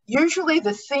 Usually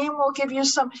the theme will give you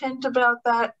some hint about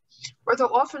that, or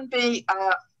there'll often be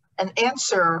an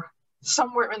answer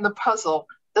somewhere in the puzzle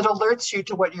that alerts you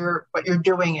to what you're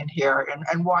doing in here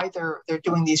and why they're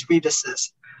doing these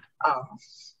rebuses.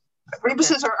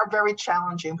 Rebuses are very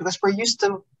challenging because we're used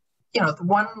to, the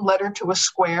one letter to a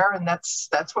square, and that's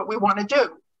what we want to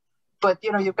do. But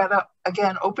you've got to,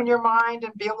 again, open your mind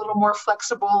and be a little more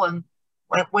flexible. And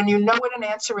when you know what an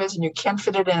answer is and you can't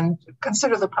fit it in,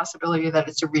 consider the possibility that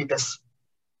it's a rebus.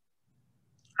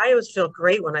 I always feel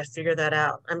great when I figure that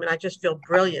out. I mean, I just feel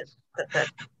brilliant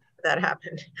that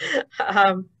happened.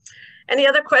 Any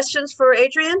other questions for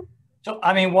Adrienne? So,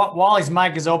 I mean, Wally's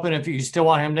mic is open if you still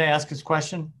want him to ask his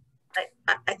question.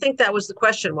 I think that was the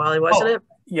question, Wally, wasn't it?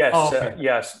 Yes, okay.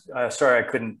 Yes. Sorry, I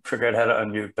couldn't figure out how to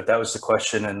unmute, but that was the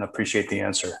question and appreciate the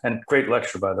answer. And great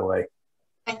lecture, by the way.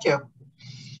 Thank you.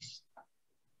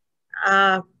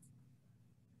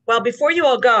 Well, before you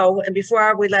all go, and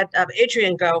before we let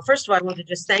Adrienne go, first of all, I want to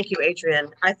just thank you, Adrienne.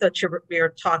 I thought your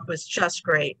talk was just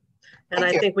great. And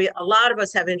I think a lot of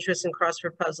us have interest in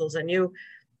crossword puzzles, and you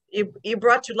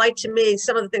brought to light to me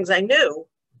some of the things I knew,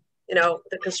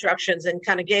 the constructions, and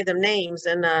kind of gave them names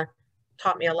and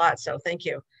taught me a lot. So thank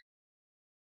you.